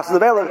Chaticha Nasas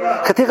Nevela.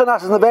 Chaticha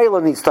Nasas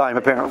Nevela needs time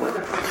apparently,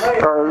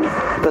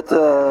 but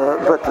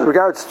in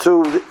regards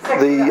to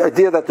the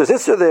idea that there's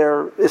Isser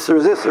there, Isser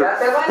is Isser,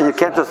 and you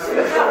can't just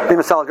be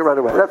Masalik right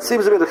away. That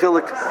seems to be the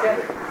chilik.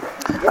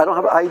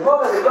 I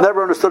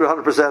never understood it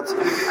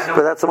 100%,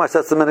 but that's the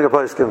Minhag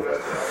Poskim.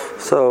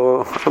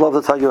 So I love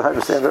to tell you how to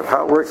understand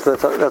how it works, but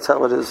that's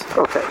how it is.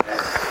 Okay.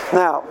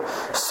 Now,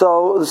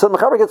 so the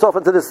Mechaber gets off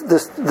into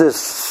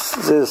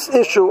this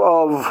issue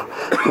of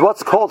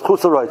what's called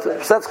Chutz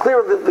L'Roitev. So that's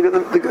clear.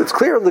 It's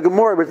clear in the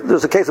Gemara, but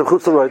there's a case of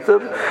Chutz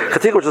L'Roitev.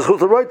 Chaticha, which is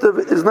Chutz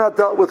L'Roitev, is not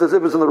dealt with as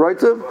if it's in the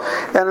Roitev,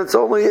 and it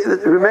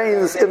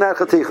remains in that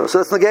Chaticha. So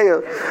that's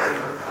Negeya.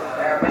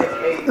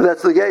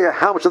 That's the Geya,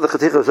 how much of the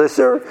Chaticha is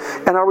Isser,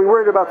 and are we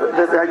worried about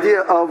the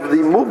idea of the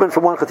movement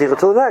from one Chaticha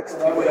to the next?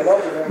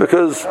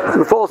 Because if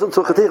it falls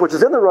into a Chaticha which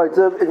is in the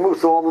Roitev, it moves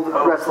to all of the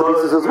rest of the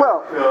pieces as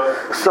well.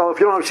 So if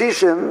you don't have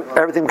Shishim,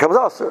 everything becomes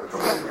Isser.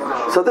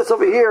 So this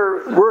over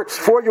here works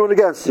for you and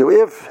against you.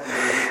 If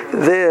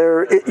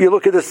you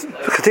look at this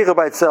Chaticha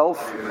by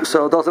itself,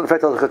 so it doesn't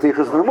affect other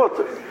Chatichas in the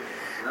Mutter.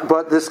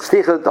 But this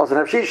Chaticha doesn't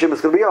have Shishim,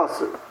 it's going to be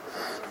Isser.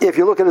 If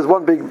you look at it as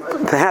one big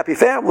happy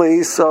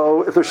family,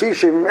 so if there's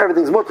shishim,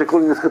 everything's mutter,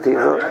 including this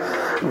chaticha.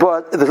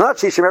 But if there's not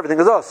shishim,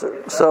 everything is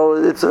aser. So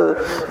it's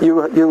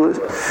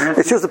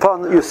it's used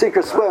upon you sink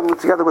or swim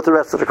together with the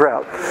rest of the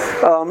crowd.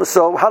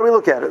 So how do we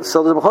look at it?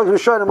 So the Mechalek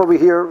Rishonim over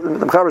here,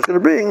 the Mechaber is going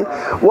to bring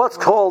what's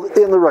called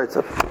in the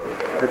Roitev.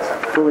 It's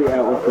fully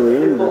out or fully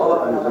in.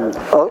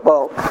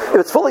 Well, if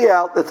it's fully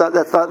out,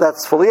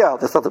 that's fully out.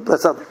 That's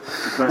not.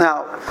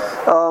 Now,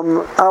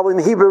 in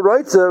Hebrew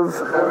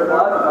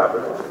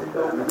Roitev.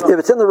 If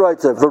it's in the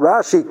Roitev, the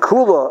Rashi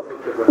Kula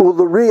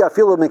Ulari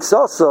Afila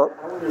Mixasa.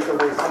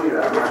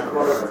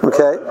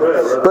 Okay,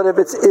 but if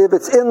it's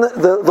in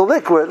the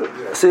liquid,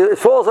 see it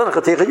falls on a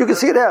chaticha. You can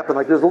see it happen.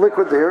 Like there's the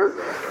liquid there.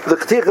 The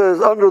chaticha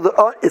is under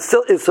it's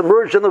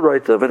submerged in the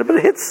Roitev, but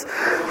it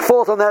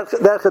falls on that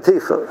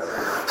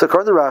chaticha. So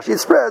according to Rashi, it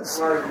spreads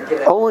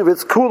only if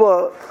it's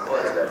kula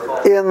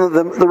in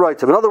the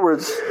Roitev. In other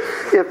words,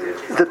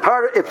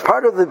 if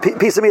part of the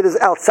piece of meat is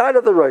outside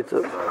of the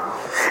Roitev,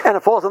 and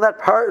it falls on that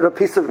part of a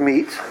piece of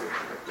meat.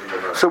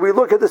 So we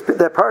look at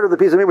that part of the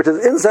piece of meat which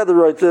is inside the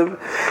Roitev,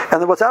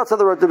 and then what's outside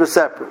the Roitev is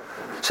separate.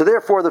 So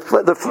therefore,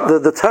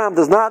 the tam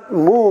does not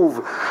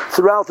move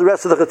throughout the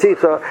rest of the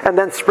chaticha and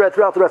then spread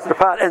throughout the rest of the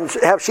pot and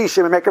have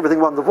shishim and make everything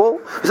wonderful.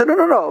 We said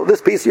no.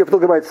 This piece you have to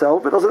look at by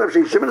itself. It doesn't have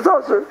shishim and it's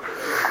aser,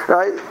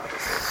 right?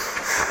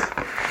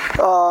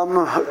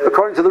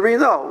 According to the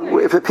Reno,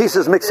 if a piece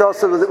is mixed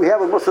also, we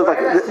have a Muslim like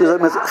there's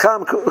a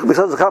cham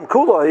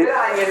kuloi.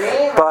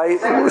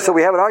 So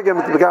we have an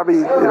argument with the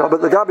Gabi,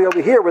 but the Gabi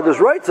over here where there's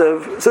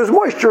Reitzev, so there's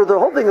moisture. The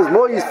whole thing is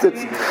moist.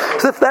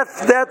 So if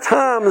that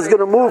time is going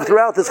to move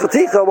throughout this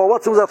chaticha, well,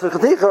 what moves out the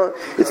chaticha?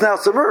 It's now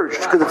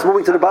submerged because it's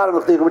moving to the bottom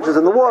of the chaticha, which is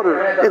in the water,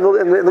 in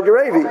the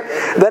gravy.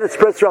 Then it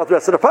spreads throughout the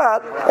rest of the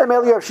pot, and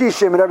maybe you have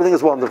shishim, and everything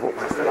is wonderful.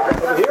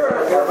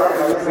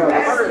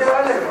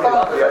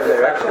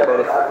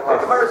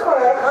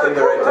 In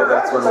the right,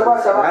 that's when we're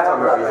not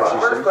talking about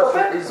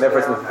Yashishim. Therefore,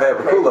 it's Mefei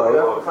B'Kulo,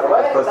 as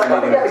opposed to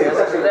needing the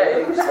two.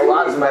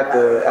 Isn't that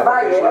the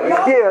application?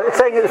 Yeah, it's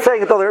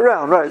saying it the other way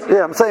around, right?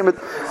 Yeah, I'm saying, but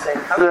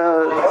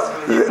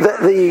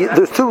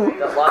there's two.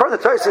 According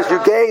to Tosfos, you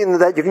gain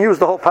that you can use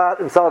the whole pot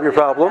and solve your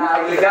problem,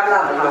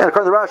 and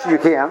according to Rashi, you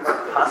can't.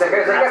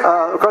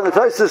 According to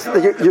Tosfos,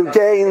 you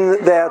gain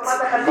that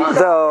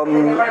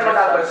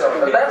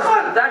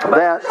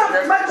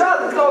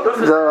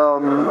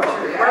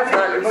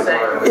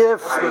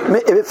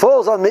if it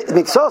falls on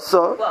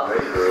Miksasa,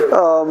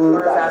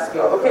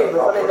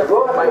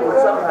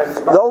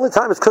 the only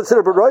time it's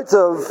considered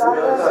B'Roitzev,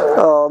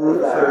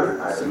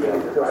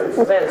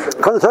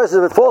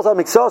 if it falls on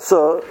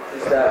Miksasa,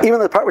 even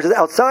the part which is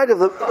outside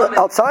of it,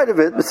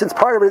 but since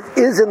part of it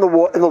is in the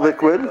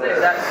liquid,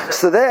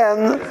 so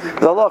then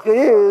the halacha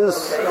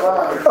is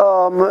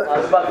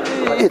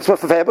it's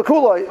Mefei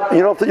B'Kuloi.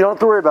 You don't have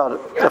to worry about it.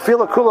 I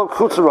feel a kulo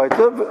chutz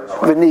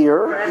Roitzev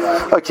veneer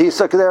a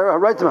kisa there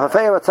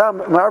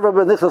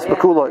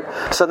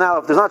so now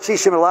if there's not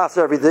shishim it lasts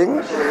everything.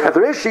 If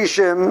there is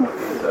shishim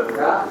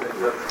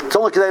it's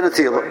only kedei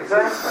netila.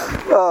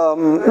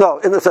 No,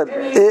 in the sense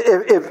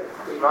if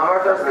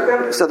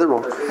said it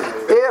wrong.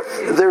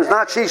 If there's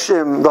not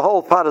shishim, the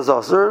whole pot is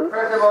osir,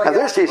 and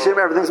there's shishim,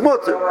 everything's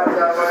mutter.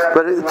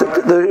 But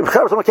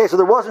the case where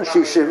there wasn't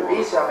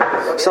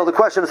shishim, so the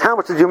question is, how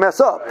much did you mess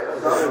up?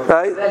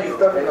 Right?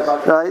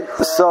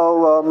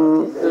 So,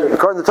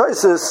 according to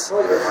Tosfos,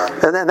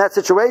 and in that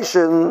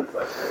situation,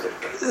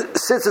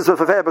 since it's with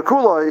Mefei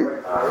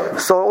B'Kuloi,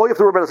 so all you have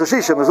to worry about is the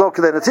shishim. There's no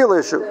kedei netila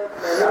issue.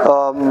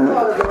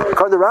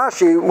 According to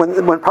Rashi,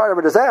 when part of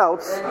it is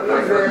out,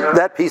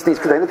 that piece needs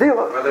kedei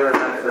netila,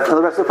 and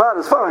the rest of the pot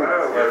is fine.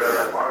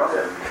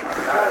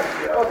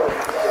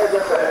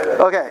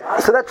 Okay,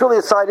 so that's really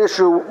a side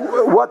issue.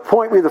 What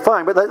point we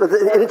define, but it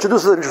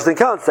introduces an interesting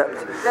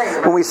concept.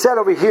 When we said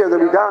over here that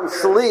we done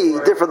sli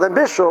different than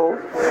bishul,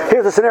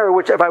 here's a scenario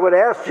which, if I would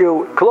have asked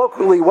you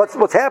colloquially,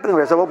 what's happening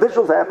there? I said, well,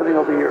 bishul's happening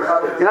over here.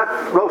 You're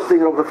not roasting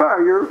it over the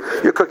fire;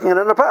 you're cooking it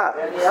in a pot.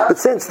 But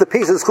since the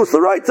piece is chutz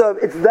l'roitzev,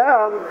 it's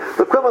down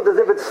the equivalent as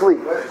if it's sli.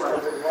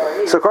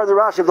 So according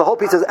to Rashi, if the whole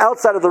piece is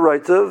outside of the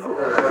roitzev,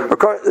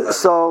 according to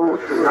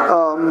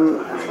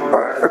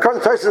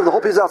Tosfos, the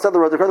whole piece is outside the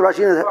roitzev. According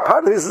to Rashi, part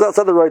of the piece is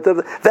outside the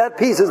roitzev. That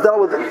piece is dealt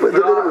with the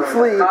din of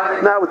sli,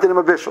 not with the din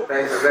of bishul.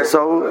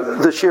 So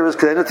the shear is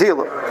kedei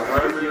netila.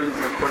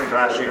 According to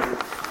Rashi,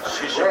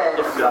 shisha,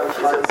 if the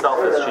piece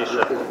itself is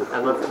shisha,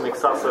 and the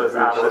miksasa is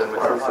added and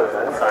miksasa is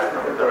inside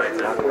the right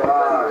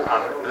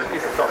the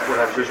piece itself will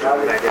have shisha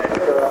negative.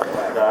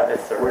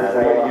 It's you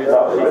use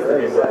the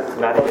piece to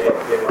navigate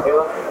the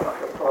netila.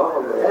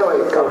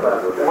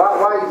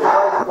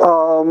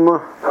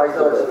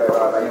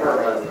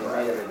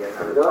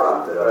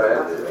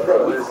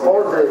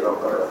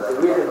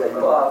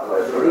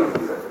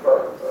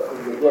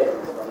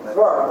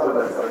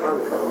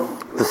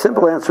 The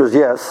simple answer is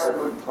yes,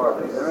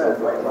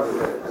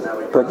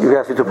 but you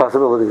asked me two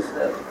possibilities.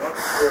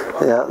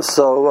 Yeah,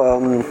 so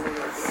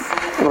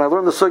when I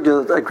learned the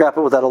sugya, I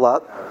grapple with that a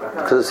lot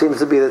because it seems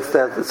to be that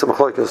it's a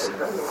machlokes.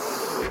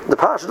 The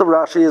pashut of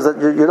Rashi is that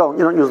you don't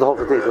use the whole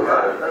chaticha.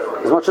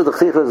 As much as the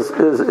chaticha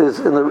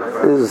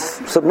is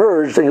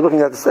submerged and you're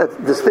looking at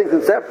distinct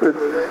and separate,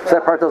 so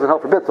that part doesn't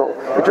help for bittul.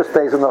 It just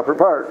stays in the upper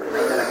part.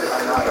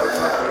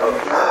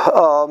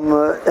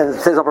 And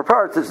it stays upper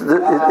part. It's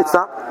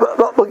not.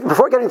 Well,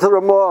 before getting to the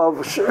Ramah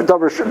of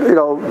davar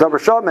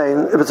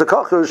shamein, if it's a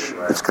kachush,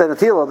 it's kedei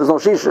netila. There's no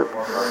shishim.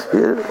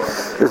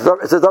 If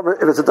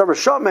it's a davar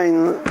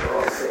shamein,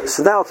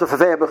 so now it's a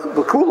Mefei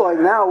B'Kuloi.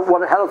 Now,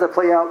 how does that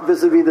play out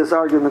vis-a-vis this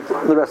argument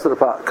in the rest of the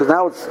pot? Because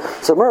now it's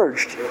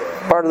submerged.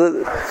 Part of the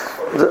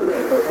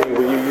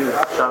when you use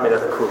shamein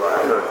as a kula,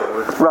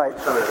 right?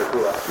 Shamein as a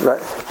kula,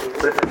 right?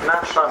 But if it's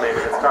not shamein,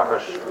 it's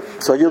kachush.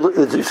 So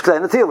it's kedei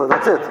netila.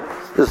 That's it.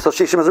 So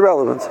shishim is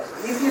irrelevant.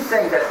 If you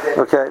think that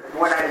okay.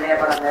 When I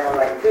never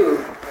like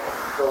two,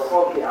 so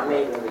okay, I'm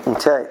making it.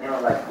 Okay.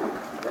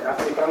 Then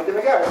after you come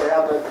together, they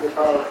have the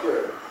follow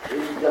through.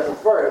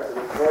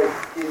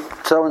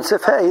 So in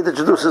Sif Hey, it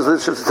introduces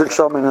the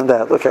shamein in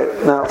that. Okay,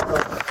 now.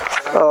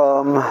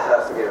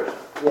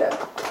 Yeah.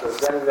 So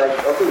then like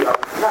okay, not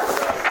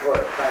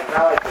work.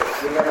 Now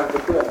you don't have to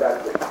do it that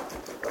way.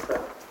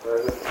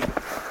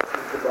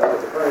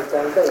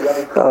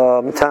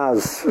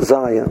 Taz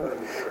Zion.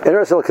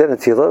 Eresel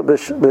kenetila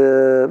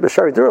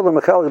b'shari dur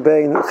lemachal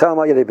bein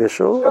chama yedei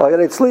bishul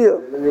ayedei tzliya.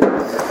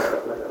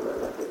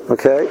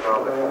 Okay.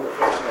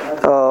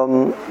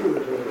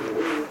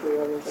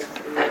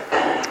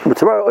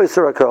 Tomorrow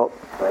Oyser Akol.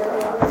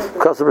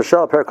 Because of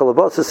Rashal Perkol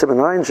Abosis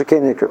Simenayin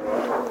Shekain Nikr.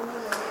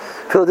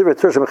 Phil Divri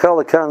Tush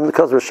Mechal Kan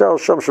because of Rashal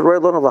Sham Shroy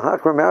Lon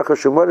Lahakra Me'achar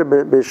Shumar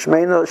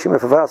B'Shmeina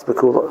Shimefavas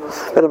B'Kula.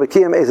 But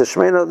Abakim Eza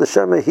Shmeina the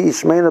Shema He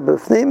Shmeina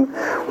B'Fnim.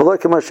 Well,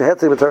 like Kamash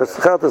Hetzig B'Tar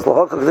Schat is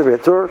Lahakra Divri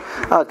Tur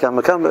Ad Kam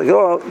Makam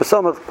Go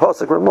B'Samach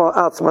Pasuk Ramah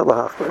Atzma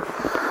Lahakra.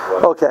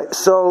 Okay,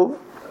 so.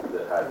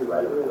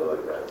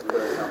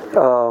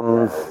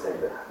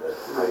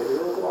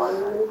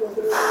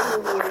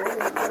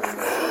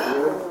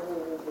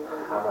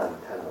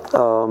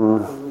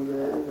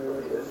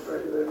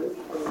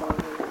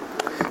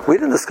 We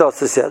didn't discuss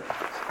this yet.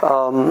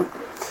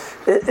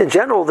 In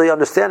general, the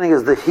understanding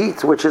is the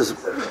heat which is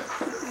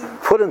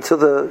put into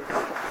the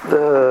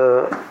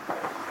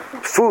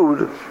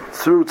food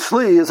through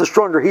tzli is a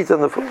stronger heat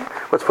than the food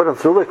what's put in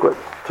through liquid,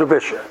 through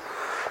bishul.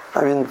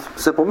 I mean,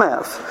 simple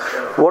math.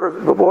 Water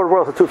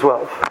boils at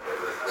 212.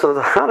 So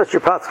the hottest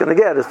your pot's going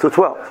to get is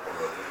 212.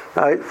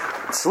 Right?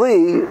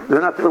 Tzli,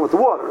 you're not dealing with the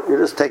water. You're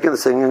just taking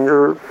this thing and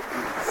you're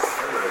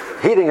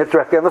heating it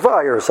directly on the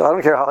fire. So I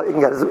don't care how you can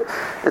get it.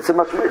 It's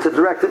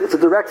a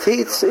direct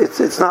heat.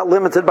 It's not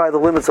limited by the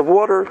limits of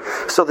water.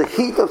 So the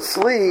heat of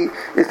tzli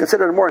is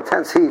considered a more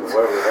intense heat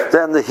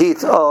than the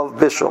heat of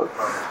bishul.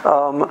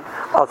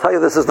 I'll tell you,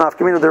 this is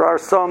nafkamina. There are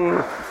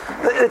some.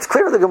 It's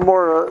clear in the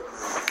Gemara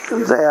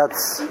that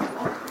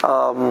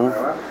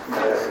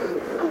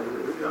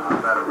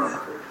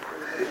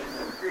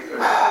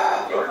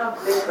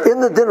in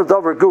the din of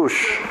Dover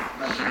Gush,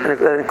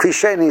 and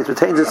Klisheni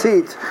retains its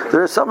heat,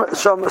 there is some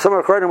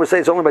Acharonim would say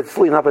it's only by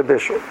tzli, not by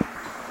bishul.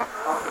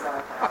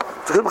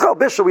 Because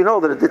bishul, we know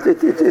that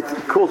it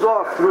cools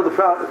off through the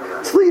crowd.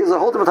 Tzli is a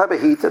whole different type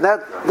of heat, and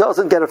that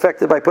doesn't get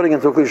affected by putting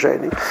into a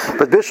Klisheni.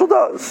 But bishul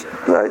does.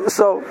 Right?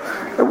 So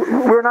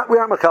we're not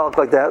machalik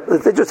like that.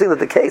 It's interesting that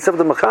the case of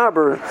the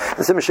Mechaber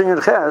in Simishin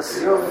Yud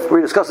Ches, where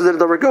he discusses it in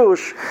Dover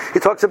Gush, he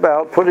talks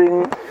about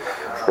putting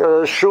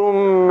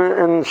shum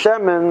and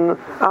shemen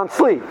on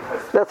tzli.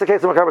 That's the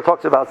case the Mechaber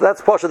talks about. So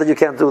that's pasha that you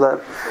can't do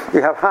that.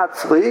 You have hot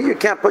tzli, you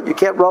can't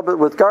rub it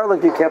with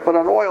garlic, you can't put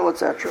on oil,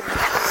 etc.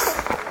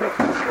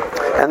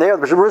 And there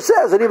the Mishnah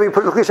says that even you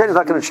put in the Klisheni, it's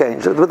not going to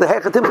change. With the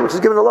hechatim, which is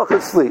given a loch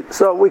of tzli.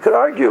 So we could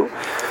argue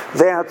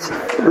that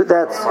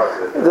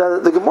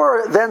the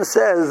Gemara then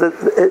says that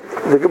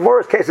the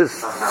Gemara's case is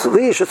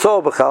tzli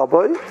shetzol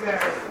b'chalboi.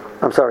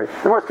 I'm sorry.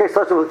 The Gemara's case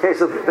starts with the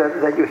case of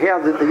that you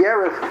have the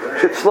yerech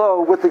should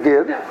slow with the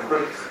gid.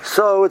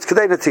 So it's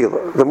kedei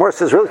netila. The Gemara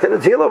says really kedei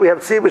netila. We have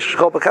tzli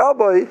shetzol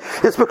b'chalboi.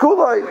 It's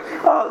b'kuloi.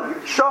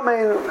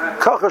 Shamein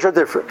kachash are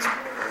different.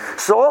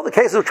 So all the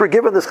cases which were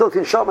given the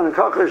skilkin shaman and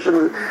kachash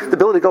and the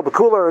ability to go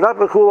bakula or not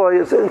bakula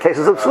is in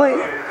cases of tzli.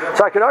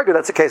 So I could argue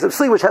that's a case of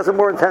tzli which has a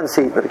more intense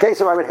heat. But the case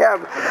of I would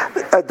have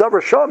a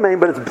davar shaman,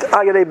 but it's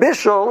agadei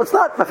bishul, it's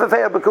not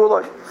mefafeya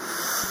bakula,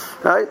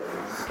 right?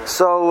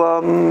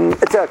 So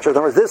etc. In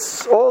other words,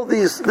 this whole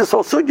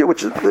sugya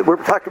which we're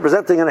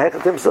presenting in a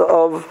hechatimsa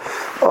of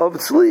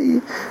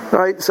tzli,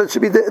 right? So it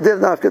should be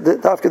dafka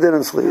din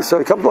and tzli. So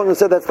he comes along and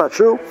said that's not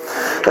true.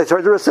 Like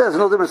Torah says,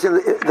 no difference in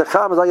the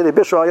cham is agadei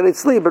bishul, agadei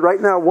tzli. But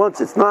right now, once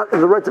it's not in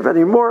the right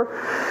anymore,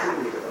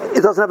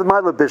 it doesn't have the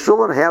mila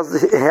bishul and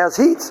it has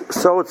heat.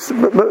 So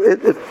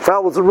it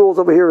follows the rules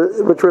over here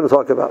which we're going to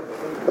talk about.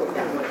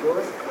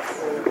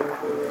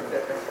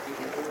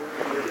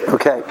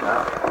 Okay.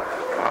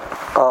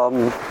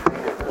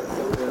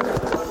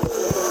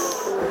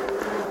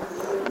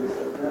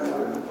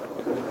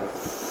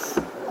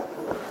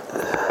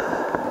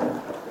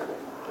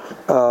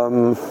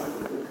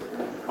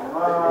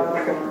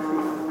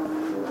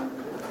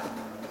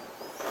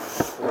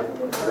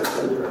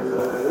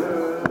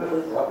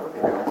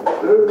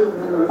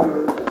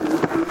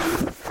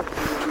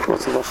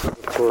 What's the last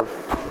one?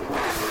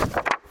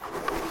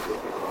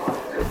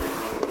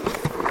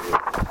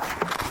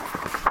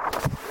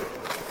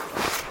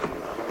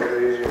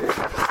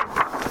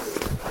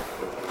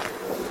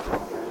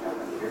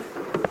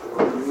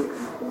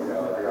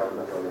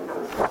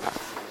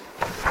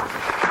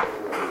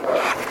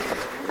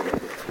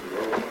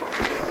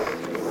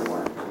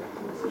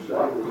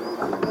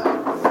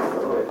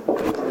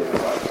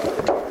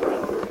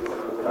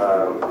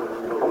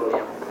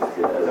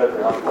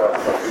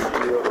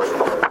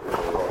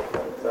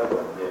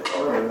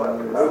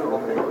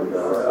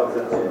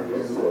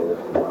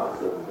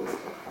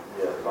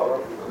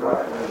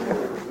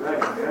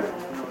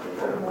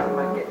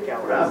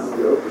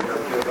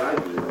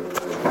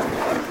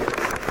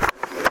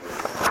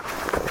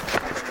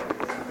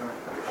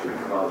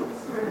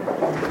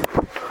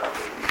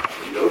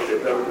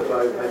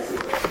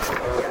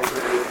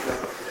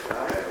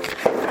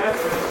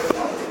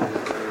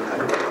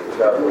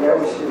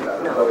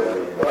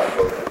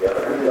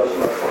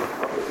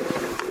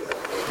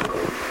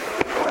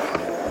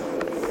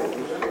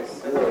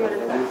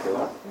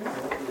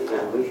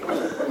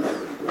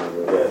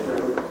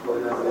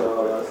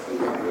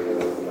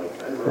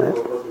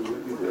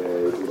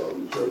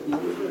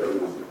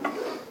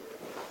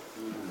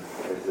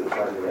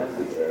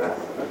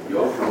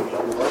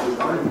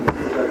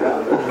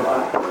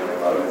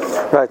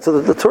 Right,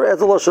 so the Torah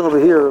adds a lotion over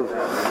here.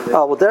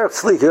 Well, Derek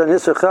Sleek and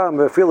Yisr Cham,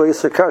 Filo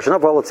Yisr Karshan,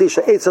 Up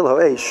Alatisha, Eitzel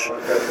Ho'esh.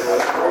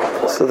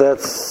 So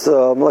that's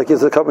like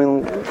is it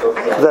coming?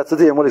 That's the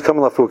DM. What is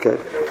coming lafuke?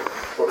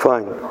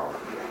 Fine.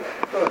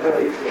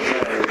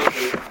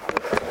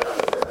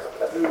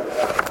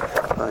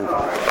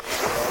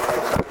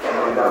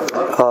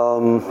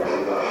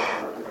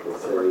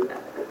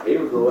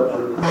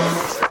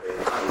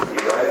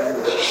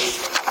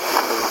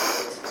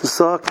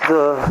 Suck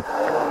the.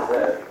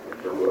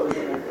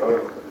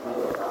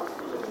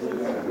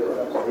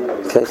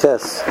 Okay,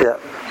 yes, yeah.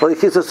 Well, you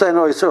keep saying,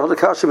 no, you sort of the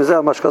kashim is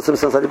out, mashkasim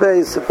says that he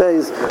pays,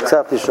 it's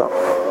after shop.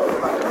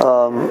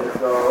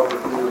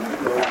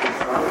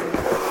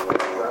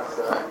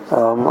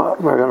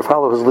 We're going to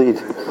follow his lead.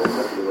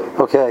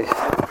 Okay.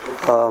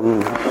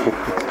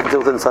 Deal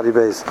with inside he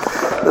pays.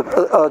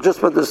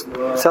 Just what this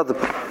said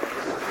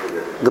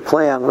the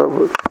plan.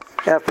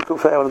 After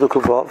Kufa, I want to do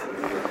Kufov,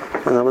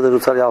 and then we're going to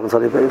do Tzadi Al and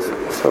Tzadi Beis.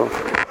 So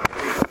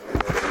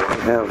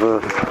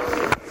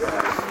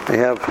we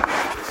have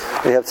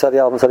Tzadi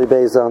Al and Tzadi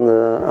Beis on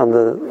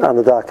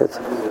the docket.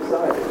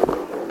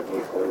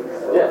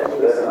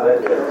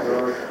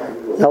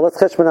 Now let's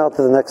catch me out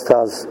to the next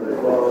Taz.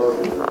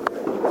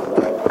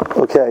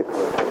 Okay.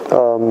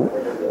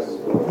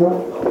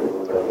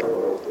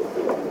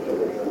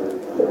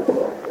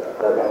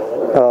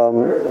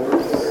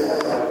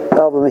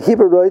 Album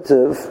Hebrew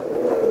Roitiv,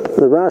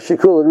 the Rashi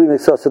Kula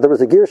remix us. So there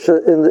was a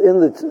Girsha in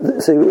the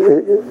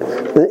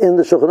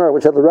Shulchan Aruch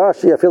which had the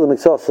Rashi Afila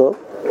Mixasa.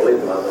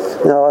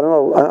 Now I don't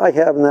know. I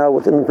have now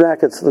within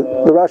brackets the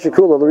Rashi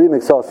Kula the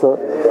remix also.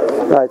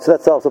 Right, so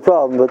that solves the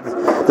problem. But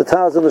the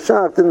Taz and the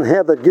Shach didn't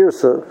have that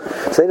Girsa,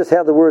 so they just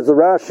had the words the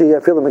Rashi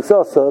Afila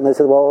Mixasa, and they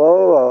said,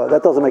 well,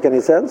 that doesn't make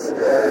any sense.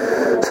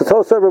 So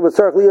Tosaver but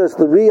Sarklios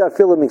the Ri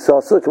Afila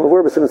Mixasa, come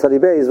over with Sadi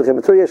Beis, became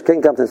a Turiyesh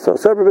King Compton. So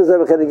Sarver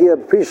Bezev Kenigia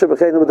Prisha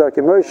became with Dark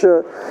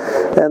Moshe,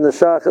 and the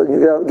Shach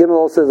Gimel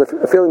also says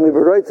Afila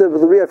Mibaroita,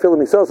 but the Ri Afila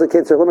Mixasa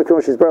can't say Limit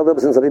She's Bar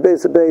Libas and Sadi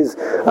Beis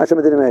Hashem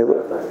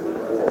Adinimelu.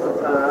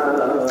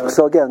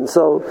 So again,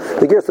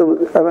 the Girsa,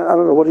 I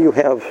don't know, what do you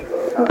have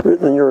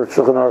written in your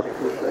Shulchan Aruch?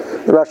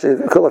 The Rashi,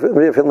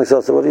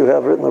 what do you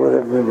have written over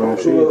there?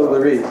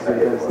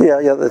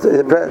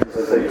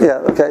 Yeah.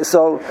 Okay,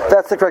 so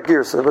that's the correct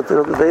Girsa, but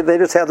they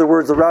just have the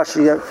words of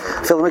Rashi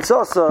Filim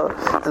Miksasa,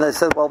 and they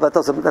said, well,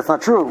 that's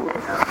not true.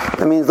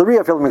 It means the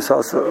Ria Filim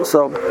Miksasa.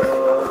 So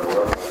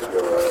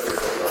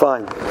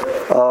fine.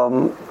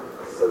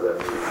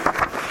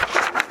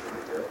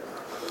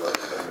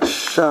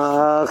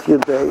 Shach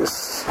Yud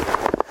Beis.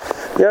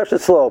 Yash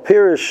it's slow.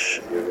 Pirish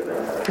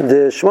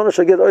the Shmona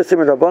Shagid Oysim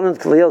and Rabbanan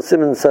Kliel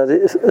Simon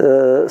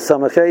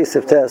Samachay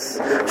Siftes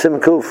Simon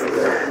Kuf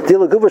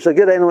Dila Guba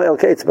Shagid Eno El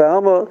Kates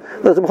Ba'alma.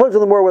 There's a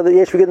whole more whether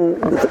Yesh we get in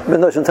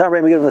Noshon Tam,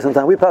 Ray we get in Noshon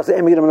Tam. We pass the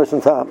Amy get in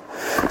Noshon Tam.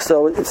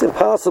 So it's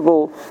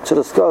impossible to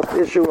discuss the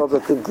issue of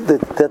that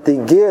the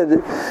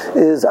Gid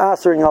is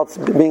answering out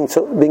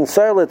being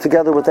silent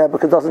together with that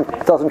because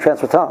it doesn't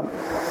transfer Tam.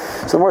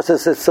 So the more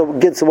says so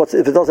Gid. So what's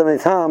if it doesn't have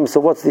any Tam? So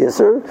what's the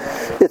Isser?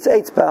 It's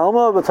Eitz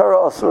Ba'alma but Torah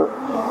Asur.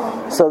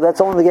 So that's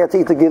only the get to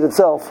eat the Gid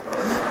itself,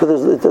 but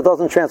it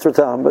doesn't transfer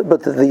Tam.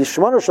 But the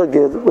Shemana Shal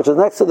Gid, which is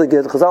next to the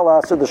Gid, Chazal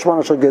asked the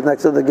Shemana Shal Gid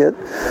next to the Gid.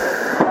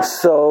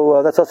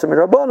 So that's also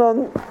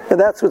Mirabbanon, and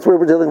that's what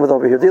we're dealing with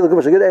over here. Dealing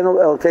with Gid, Eno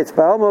El Kates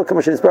Ba'alma,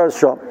 Kamashim Isparas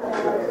Shom.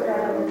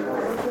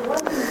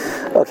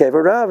 Okay,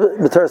 V'Rav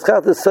B'Taras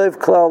Chat is Seif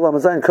Klal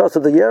Lamazayin Kos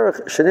of the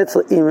Yerech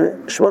Shenitzla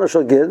Im Shemana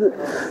Shal Gid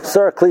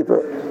Sar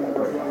Klipa.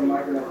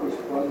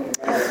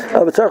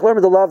 It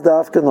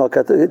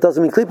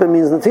doesn't mean klipa, it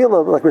means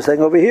natila, like we're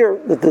saying over here.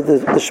 The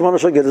Shemana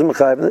Shal Gid is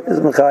mechayiv,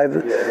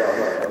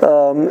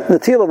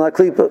 natila, not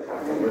klipa.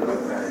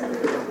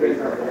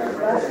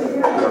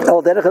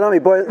 El derech hanami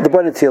the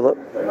boy natila.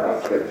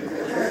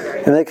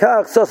 And they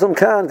kach sosam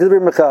kan could be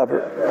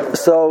mechaber.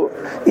 So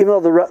even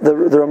though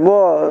the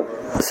Ramah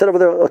said over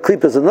there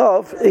klipa is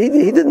enough,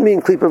 he didn't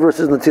mean klipa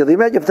versus natila. You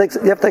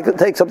have to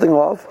take something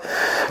off.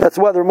 That's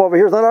why the Ramah over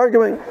here is not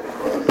arguing.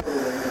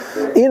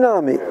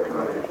 Inami.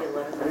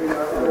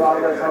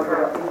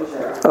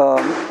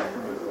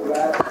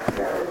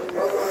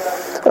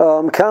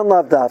 Kan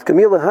lav daf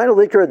kamila hayna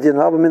likra din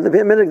aber mit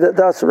the minute that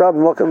das rab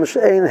mokam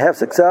shein have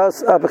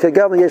success aber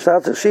kagam yesh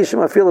hat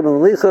shishim afil ben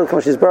licha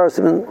kama she's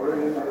barsim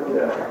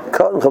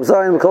cotton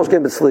khabzayin kosh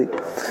game sleep.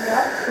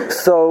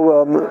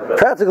 So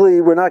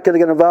practically we're not going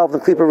to get involved in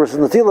klipa versus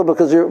natila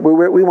because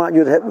we want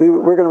you to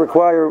we're going to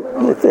require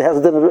it has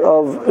a din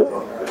of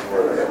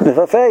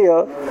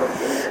mifafeya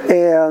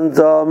and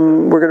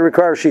we're going to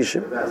require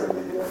shishim.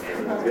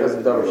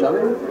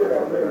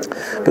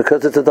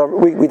 Because it's a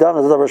we done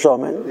as a davar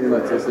shaman.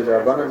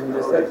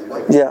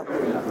 Yeah.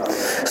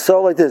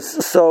 So like this.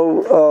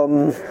 So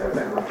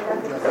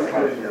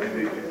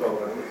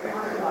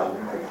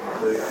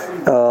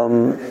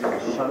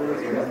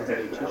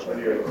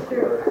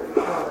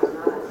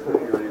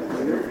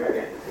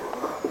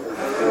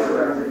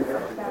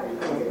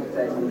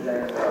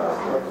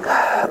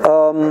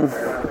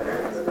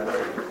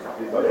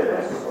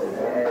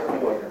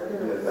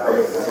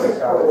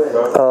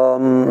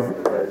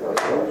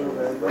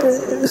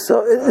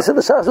So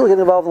the Shach is really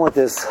getting involved in like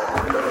this.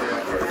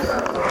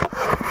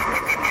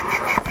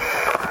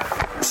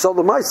 So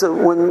the Maisa,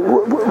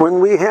 when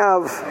we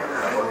have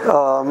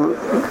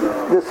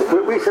this,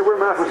 we say we're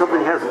mad for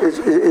something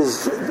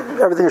is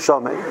everything is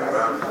Shamay.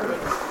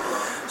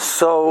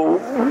 So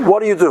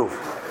what do?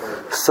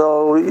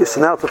 So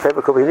now it's a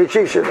favorite couple. You need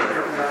Shishim.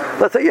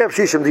 Let's say you have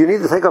Shishim. Do you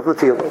need to take off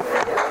Netilah?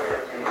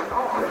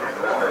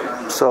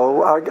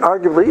 So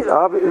arguably,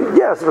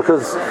 yes,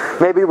 because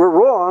maybe we're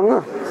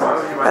wrong,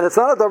 and it's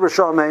not a davar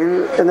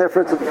shamein, and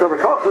therefore it's a davar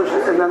kodesh,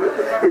 and then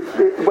it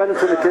went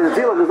into the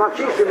netilah. There's not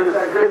shishim in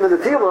the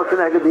netilah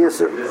connected the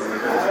yisur.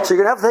 So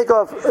you're going to have to take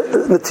off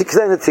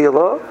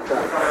netilah.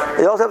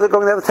 You also have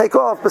to take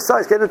off.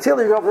 Besides getting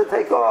netilah, you're going to have to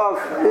take off.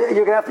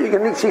 You're going to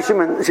need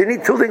shishim, and so you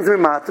need two things to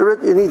be matter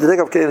it. You need to take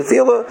off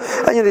netilah,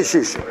 and you need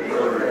shishim.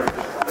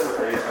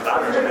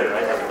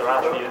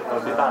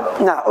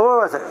 Now,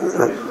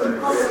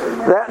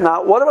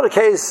 what about a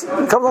case?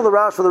 It comes on the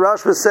Rashba. The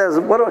Rashba says,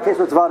 what about a case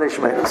with Tvadei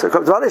Shmeina? So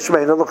Tvadei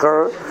Shmeina,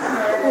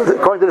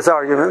 according to this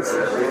argument,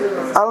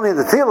 I don't need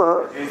the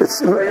Tila.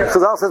 It's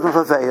Chazal says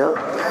Mefafeya,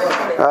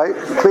 right?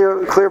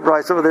 Clear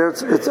price over there.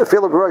 It's a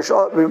feel of Rosh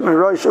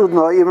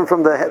Udna, even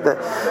from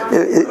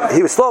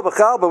he was slow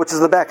b'chalba, which is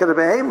the back of the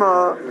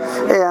behema,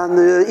 and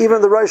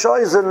even the Rosh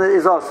Eisen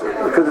is also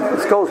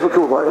because it goes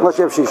b'kula unless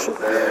you have shisha,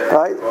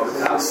 right?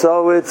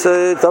 So it's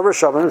over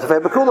shaman. It's a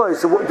b'kula.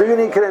 So do you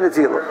need kedei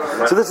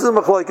netila? So this is a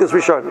machlokes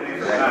rishonim.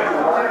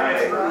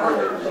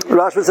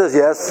 Rashba says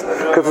yes,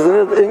 because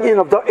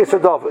it's a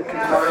dovik.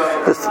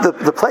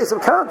 The place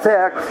of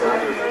contact,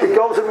 it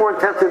goes in more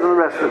intensity than the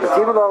rest of it.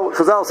 Even though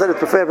Chazal said it's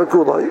preferred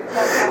kulai,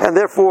 and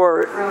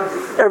therefore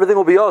everything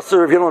will be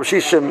osir if you don't have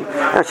shishim,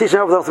 and shishim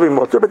everything else will be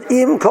mutter. But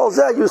even kol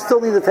zeh, you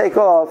still need to take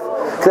off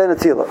kedei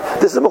netila.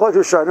 This is a machlokes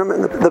rishonim,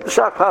 and the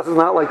Shach Pas is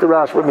not like the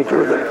Rashba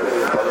Mikra there.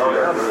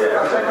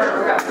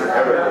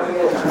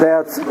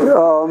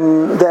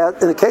 That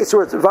in the case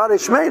where it's Vadei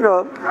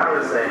Shmeina,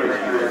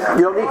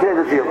 you don't need kedei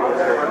netila.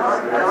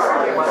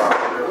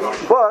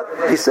 But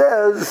he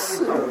says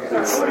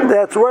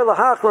that's where the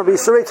Hachmar be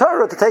Surei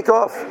Torah to take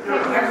off.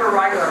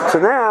 So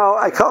now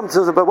I come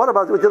to, but what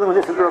about we're dealing with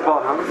this in the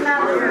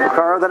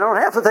Rabbanan? Then I don't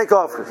have to take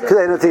off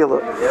kedei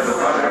netila,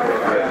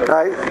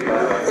 right?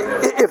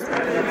 If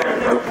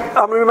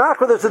I'm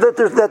remarkable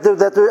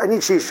that I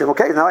need shishim.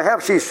 Okay, now I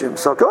have shishim.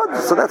 So good.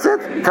 So that's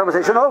it.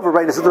 Conversation over.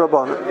 Right? This is the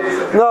Rabbanan.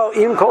 No,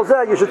 even kol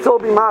zeh, you should still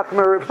be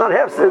makmer if it's not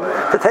hefsid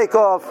to take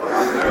off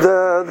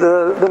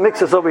the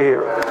mixes over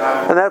here,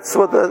 and that's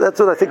what I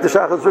think the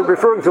Shach is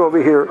referring to over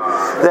here.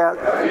 That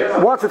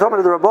once we're talking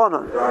about the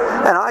Rabbanan,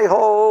 and I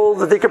hold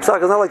the Dikar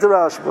Psak is not like the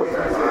Rashba.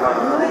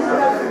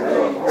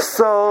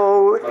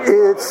 So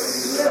in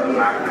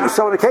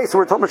the case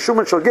where we're talking about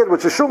Shuman Shogid,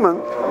 which is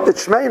Shuman,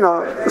 it's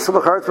Shmeina, so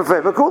the Charetz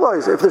B'Fei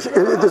B'Kulais. If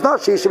there's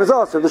not Shishim, it's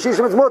also. If the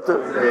Shishim is Mutter.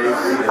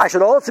 I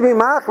should also be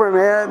Machmer,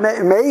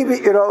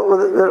 maybe,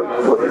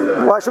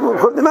 why should we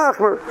put the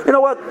Machmer? You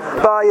know what?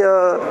 By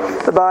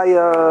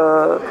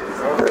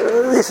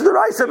Yisud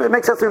Raisa, it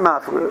makes sense to be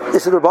Machmer.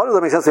 Yisud Rabbanan,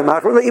 that makes sense to be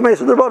Machmer. Even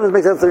Yisud Rabbanan, it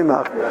makes sense to be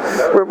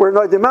Machmer. We're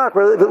not the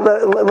Machmer.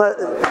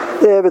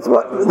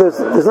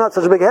 There's not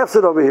such a big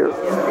hefsid over here.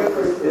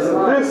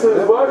 This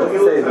is what you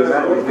say.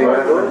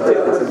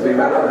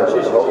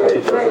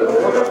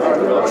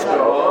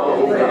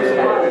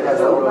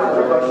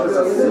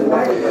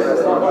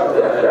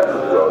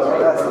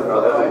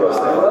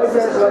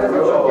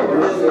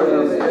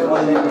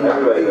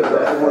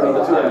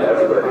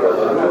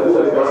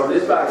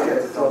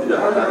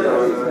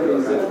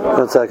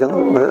 One second.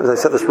 I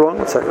said this wrong.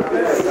 One second.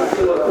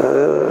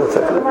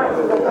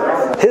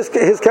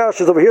 His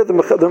kash is over here. The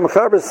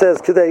Mechaber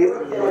says Kedei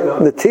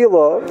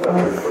Netila,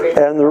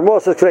 and the Ramah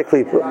says Kedei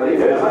Klipa.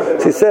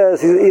 So he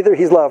says either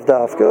he's Lav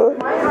Dafka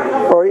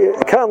or he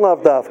can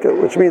Lav Dafka,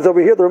 which means over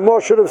here the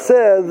Ramah should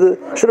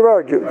have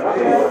argued,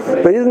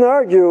 but he didn't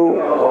argue.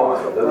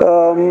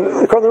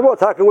 According to the Ramah,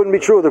 Taka wouldn't be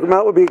true. The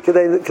Ramah would be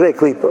Kedei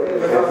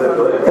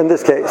Klipa in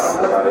this case.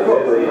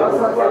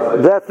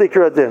 That's the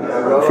Ikra Din.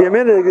 See a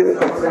minute.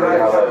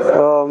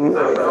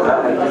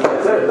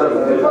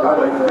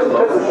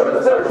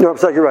 No, I'm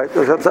sorry, you're right. I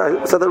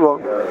said that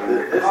wrong.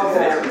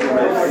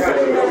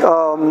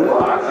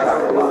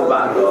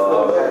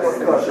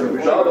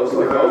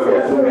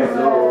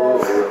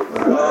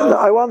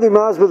 I want the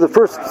Maz with the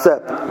first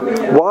step.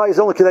 Why is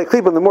only Kedei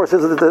Klipa? And the more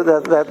says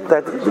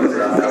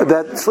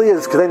that Sli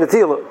is Kedei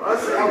Netila.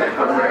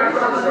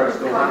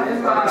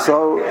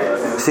 So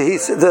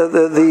he's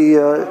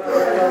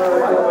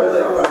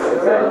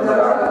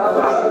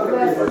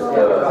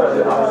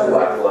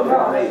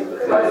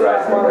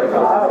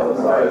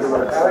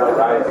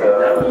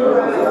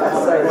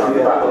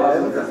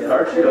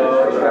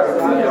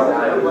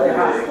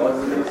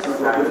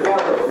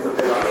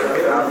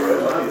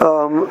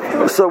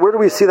So where do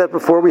we see that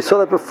before? We saw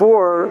that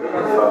before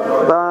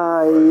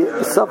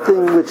by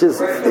something which is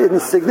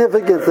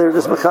insignificant. They're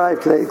just mechayiv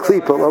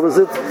klipa. What was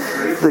it?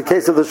 The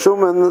case of the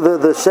shuman,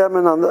 the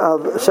shemen on the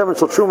shemen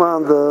shel truma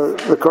on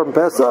the korban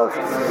pesach.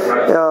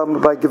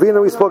 By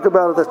Gavina we spoke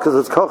about it. That's because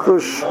it's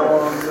kochush.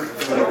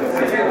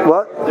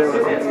 What?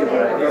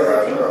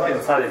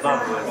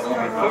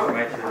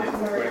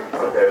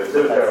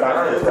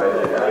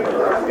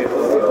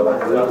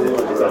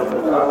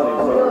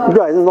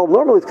 Right,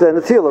 normally it's kind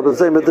of tila, but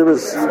saying that there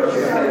is, I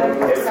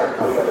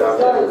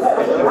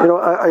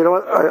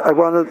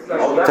want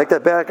to take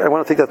that back. I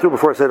want to take that through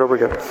before I say it over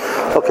again.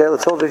 Okay,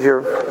 let's hold it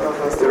here.